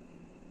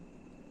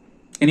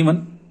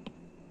 Anyone?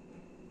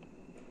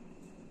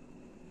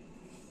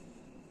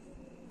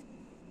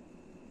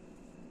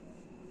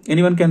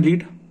 Anyone can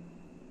read?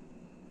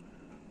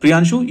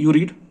 Priyanshu, you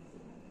read?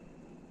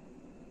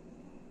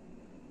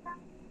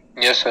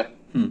 Yes, sir.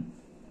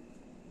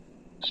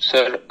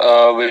 Sir,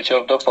 which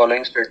of the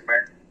following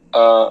statement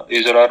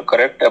is or are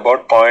correct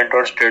about point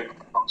or state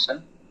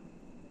function?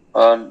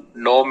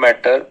 No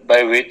matter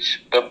by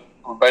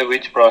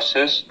which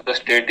process the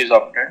state is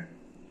obtained,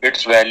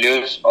 its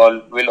values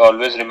will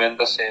always remain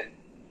the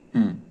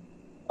same.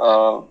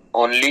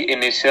 Only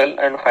initial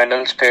and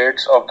final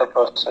states of the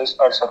process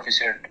are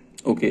sufficient.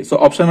 Okay, so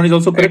option 1 is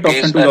also correct,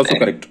 option 2 is also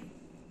correct.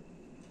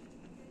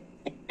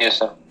 Yes,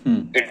 sir.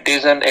 It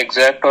is an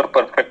exact or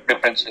perfect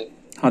differential.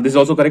 This is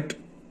also correct.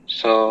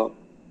 So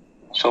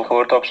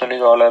fourth option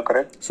is all are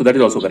correct. So that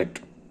is also correct.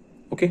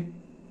 Okay.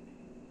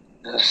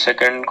 The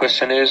second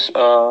question is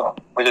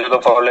which of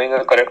the following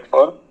are correct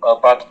for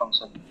path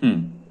function?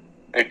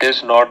 It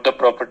is not the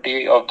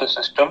property of the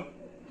system.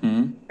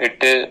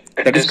 It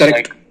is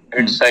correct.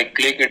 Its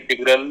cyclic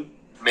integral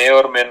may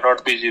or may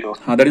not be 0.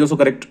 That is also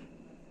correct.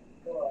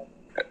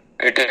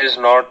 It is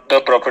not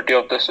the property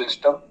of the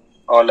system.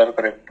 All are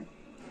correct.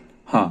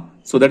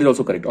 So that is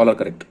also correct. All are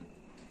correct.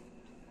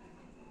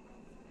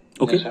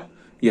 Okay. Yes, sir.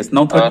 Yes.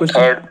 Now third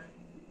question.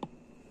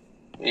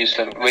 Yes,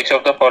 sir. Which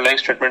of the following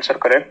statements are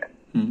correct?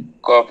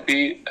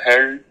 Coffee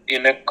held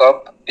in a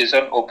cup is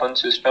an open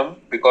system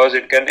because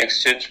it can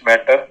exchange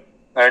matter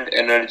and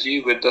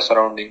energy with the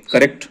surroundings.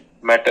 Correct.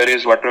 Matter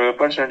is water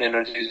vapors and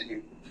energy is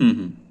heat.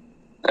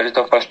 That is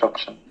the first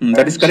option.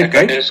 That is correct,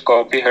 second right? Is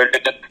coffee held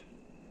in a...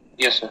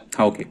 Yes, sir.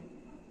 Okay.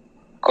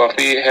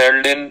 Coffee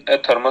held in a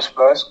thermos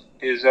flask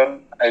is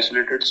an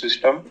isolated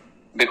system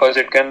because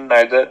it can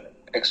neither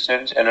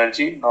exchange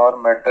energy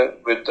nor matter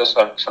with the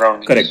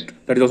surroundings. Correct.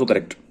 That is also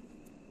correct.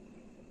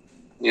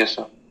 Yes,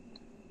 sir.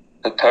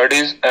 The third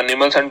is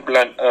animals and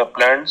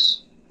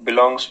plants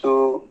belongs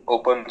to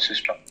open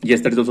system.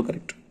 Yes, that is also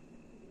correct.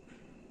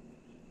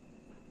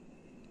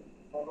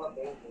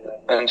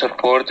 And sir,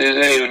 fourth is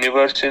a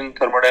universe in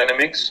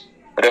thermodynamics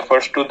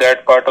refers to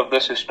that part of the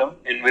system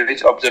in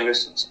which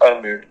observations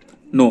are made.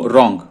 No,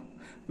 wrong.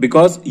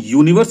 Because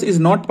universe is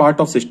not part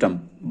of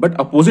system, but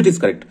opposite is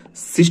correct.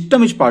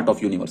 System is part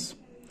of universe.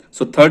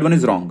 So third one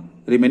is wrong.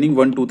 Remaining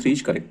 1, 2, 3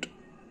 is correct.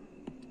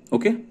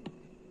 Okay?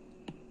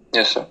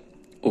 Yes, sir.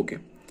 Okay.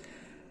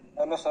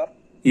 Hello, sir.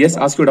 Yes,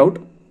 ask your doubt.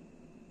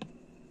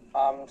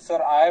 Sir,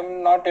 I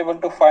am not able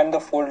to find the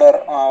folder.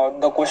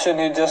 The question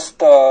you just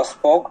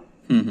spoke,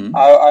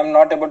 I'm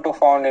not able to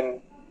find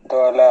in the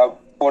lab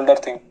folder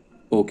thing.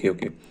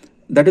 Okay.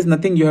 That is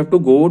nothing. You have to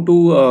go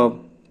to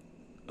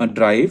a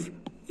drive.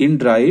 In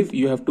drive,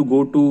 you have to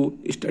go to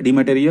study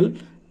material.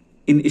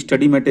 In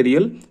study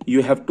material,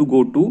 you have to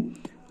go to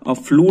a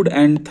fluid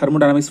and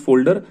thermodynamics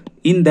folder.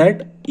 In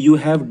that, you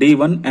have day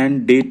 1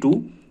 and day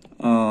 2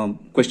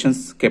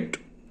 questions kept.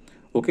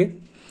 Okay,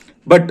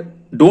 but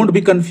don't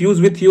be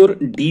confused with your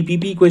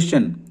DPP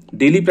question.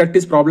 Daily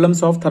practice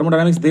problems of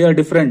thermodynamics, they are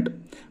different.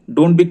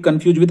 Don't be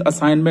confused with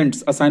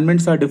assignments.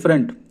 Assignments are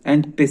different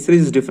and test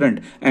series is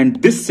different.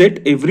 And this set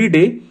every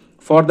day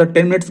for the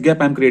 10 minutes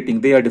gap I'm creating,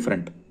 they are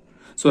different.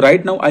 So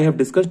right now I have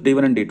discussed day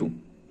 1 and day 2.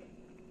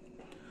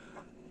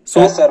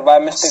 So yes, sir, by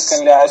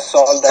mistakenly I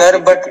solved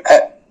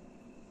that.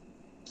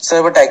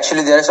 Sir, but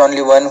actually there is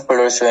only one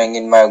folder showing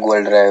in my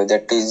Google Drive,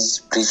 that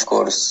is Breach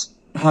course.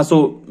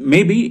 So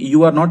maybe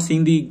you are not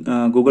seeing the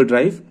Google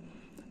Drive.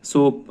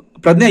 So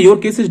Pradnya, your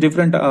case is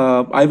different.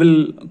 I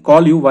will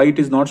call you why it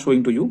is not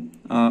showing to you.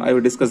 I will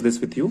discuss this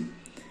with you.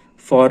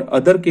 For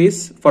other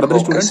case, for other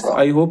students, sir.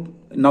 I hope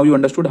now you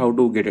understood how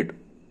to get it.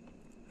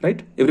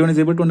 Right? Everyone is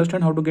able to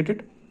understand how to get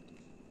it?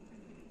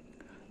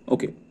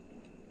 Okay.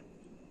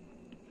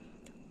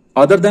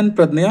 Other than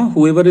Pradnya,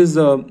 whoever is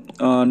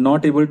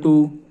not able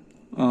to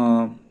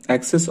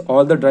access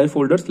all the drive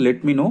folders,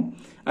 let me know.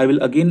 I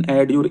will again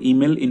add your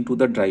email into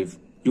the drive.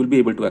 You will be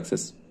able to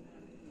access.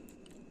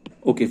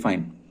 Okay,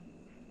 fine.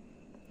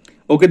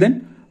 Okay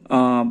then,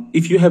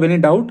 if you have any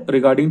doubt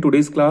regarding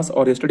today's class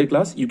or yesterday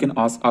class, you can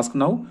ask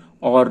now,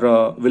 or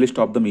we'll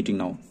stop the meeting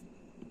now.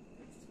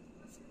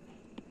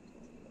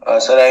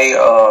 Sir,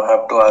 I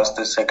have to ask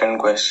the second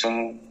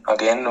question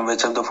again.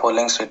 Which of the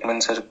following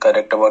statements are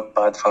correct about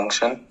path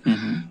function?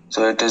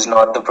 So it is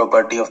not the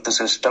property of the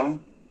system.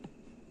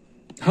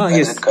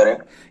 Yes. Is it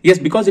correct? Yes,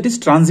 because it is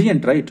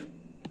transient, right?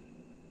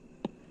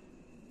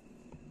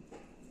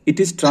 It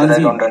is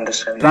transient. Sir, I don't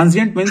understand.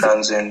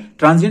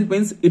 Transient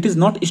means it is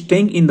not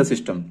staying in the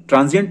system.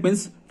 Transient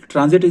means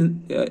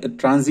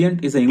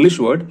transient is an English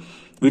word,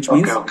 which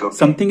means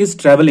something is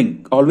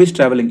traveling, always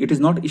traveling. It is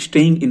not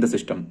staying in the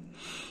system.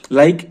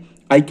 Like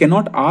I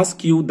cannot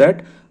ask you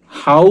that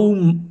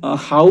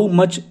how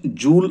much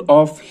joule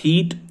of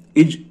heat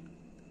is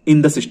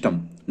in the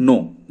system.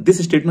 No, this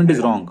statement is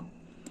wrong.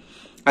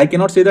 I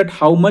cannot say that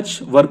how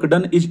much work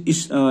done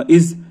is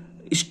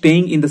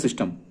staying in the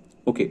system.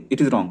 Okay,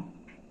 it is wrong.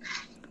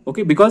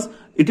 Okay, because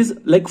it is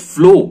like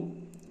flow.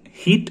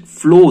 Heat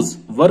flows,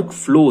 work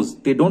flows.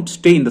 They don't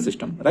stay in the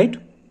system, right?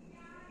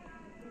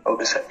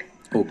 Okay, sir.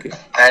 Okay.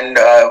 And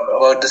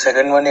about the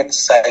second one, it's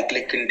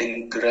cyclic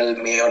integral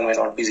may or may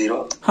not be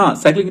 0.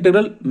 Cyclic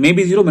integral may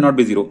be 0, may not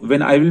be 0.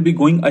 When I will be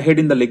going ahead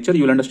in the lecture,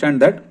 you will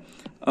understand that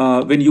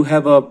when you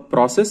have a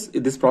process,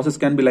 this process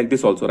can be like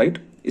this also, right?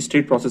 A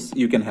straight process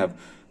you can have,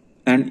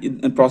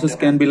 and a process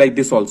can be like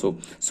this also.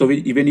 So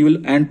when you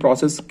will, and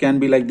process can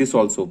be like this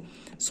also.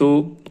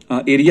 So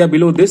area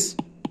below this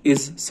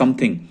is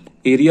something,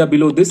 area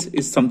below this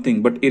is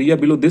something, but area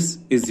below this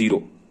is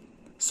 0.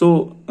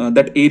 So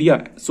that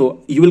area,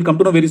 so you will come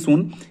to know very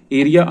soon,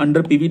 area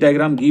under PV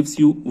diagram gives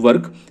you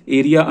work,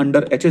 area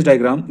under HS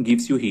diagram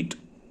gives you heat.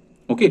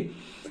 Okay.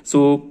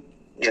 So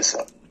yes,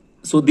 sir.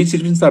 So these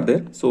situations are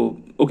there.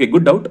 So okay,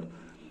 good doubt.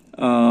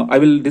 I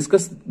will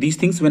discuss these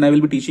things when I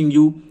will be teaching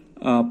you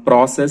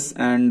process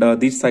and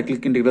these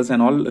cyclic integrals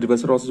and all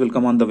reversal process will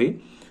come on the way.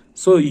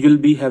 So you will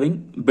be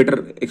having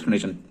better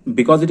explanation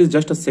because it is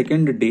just a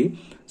second day.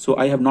 So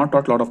I have not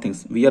taught a lot of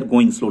things. We are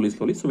going slowly,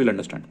 so we'll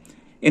understand.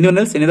 Anyone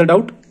else? Any other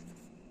doubt?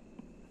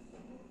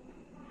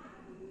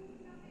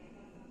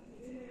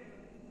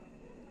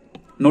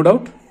 No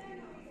doubt?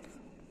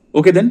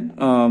 Okay then.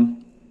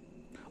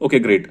 Okay,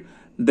 great.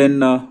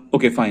 Then,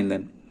 okay, fine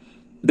then.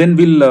 Then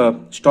we'll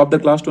stop the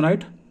class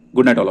tonight.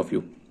 Good night, all of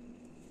you.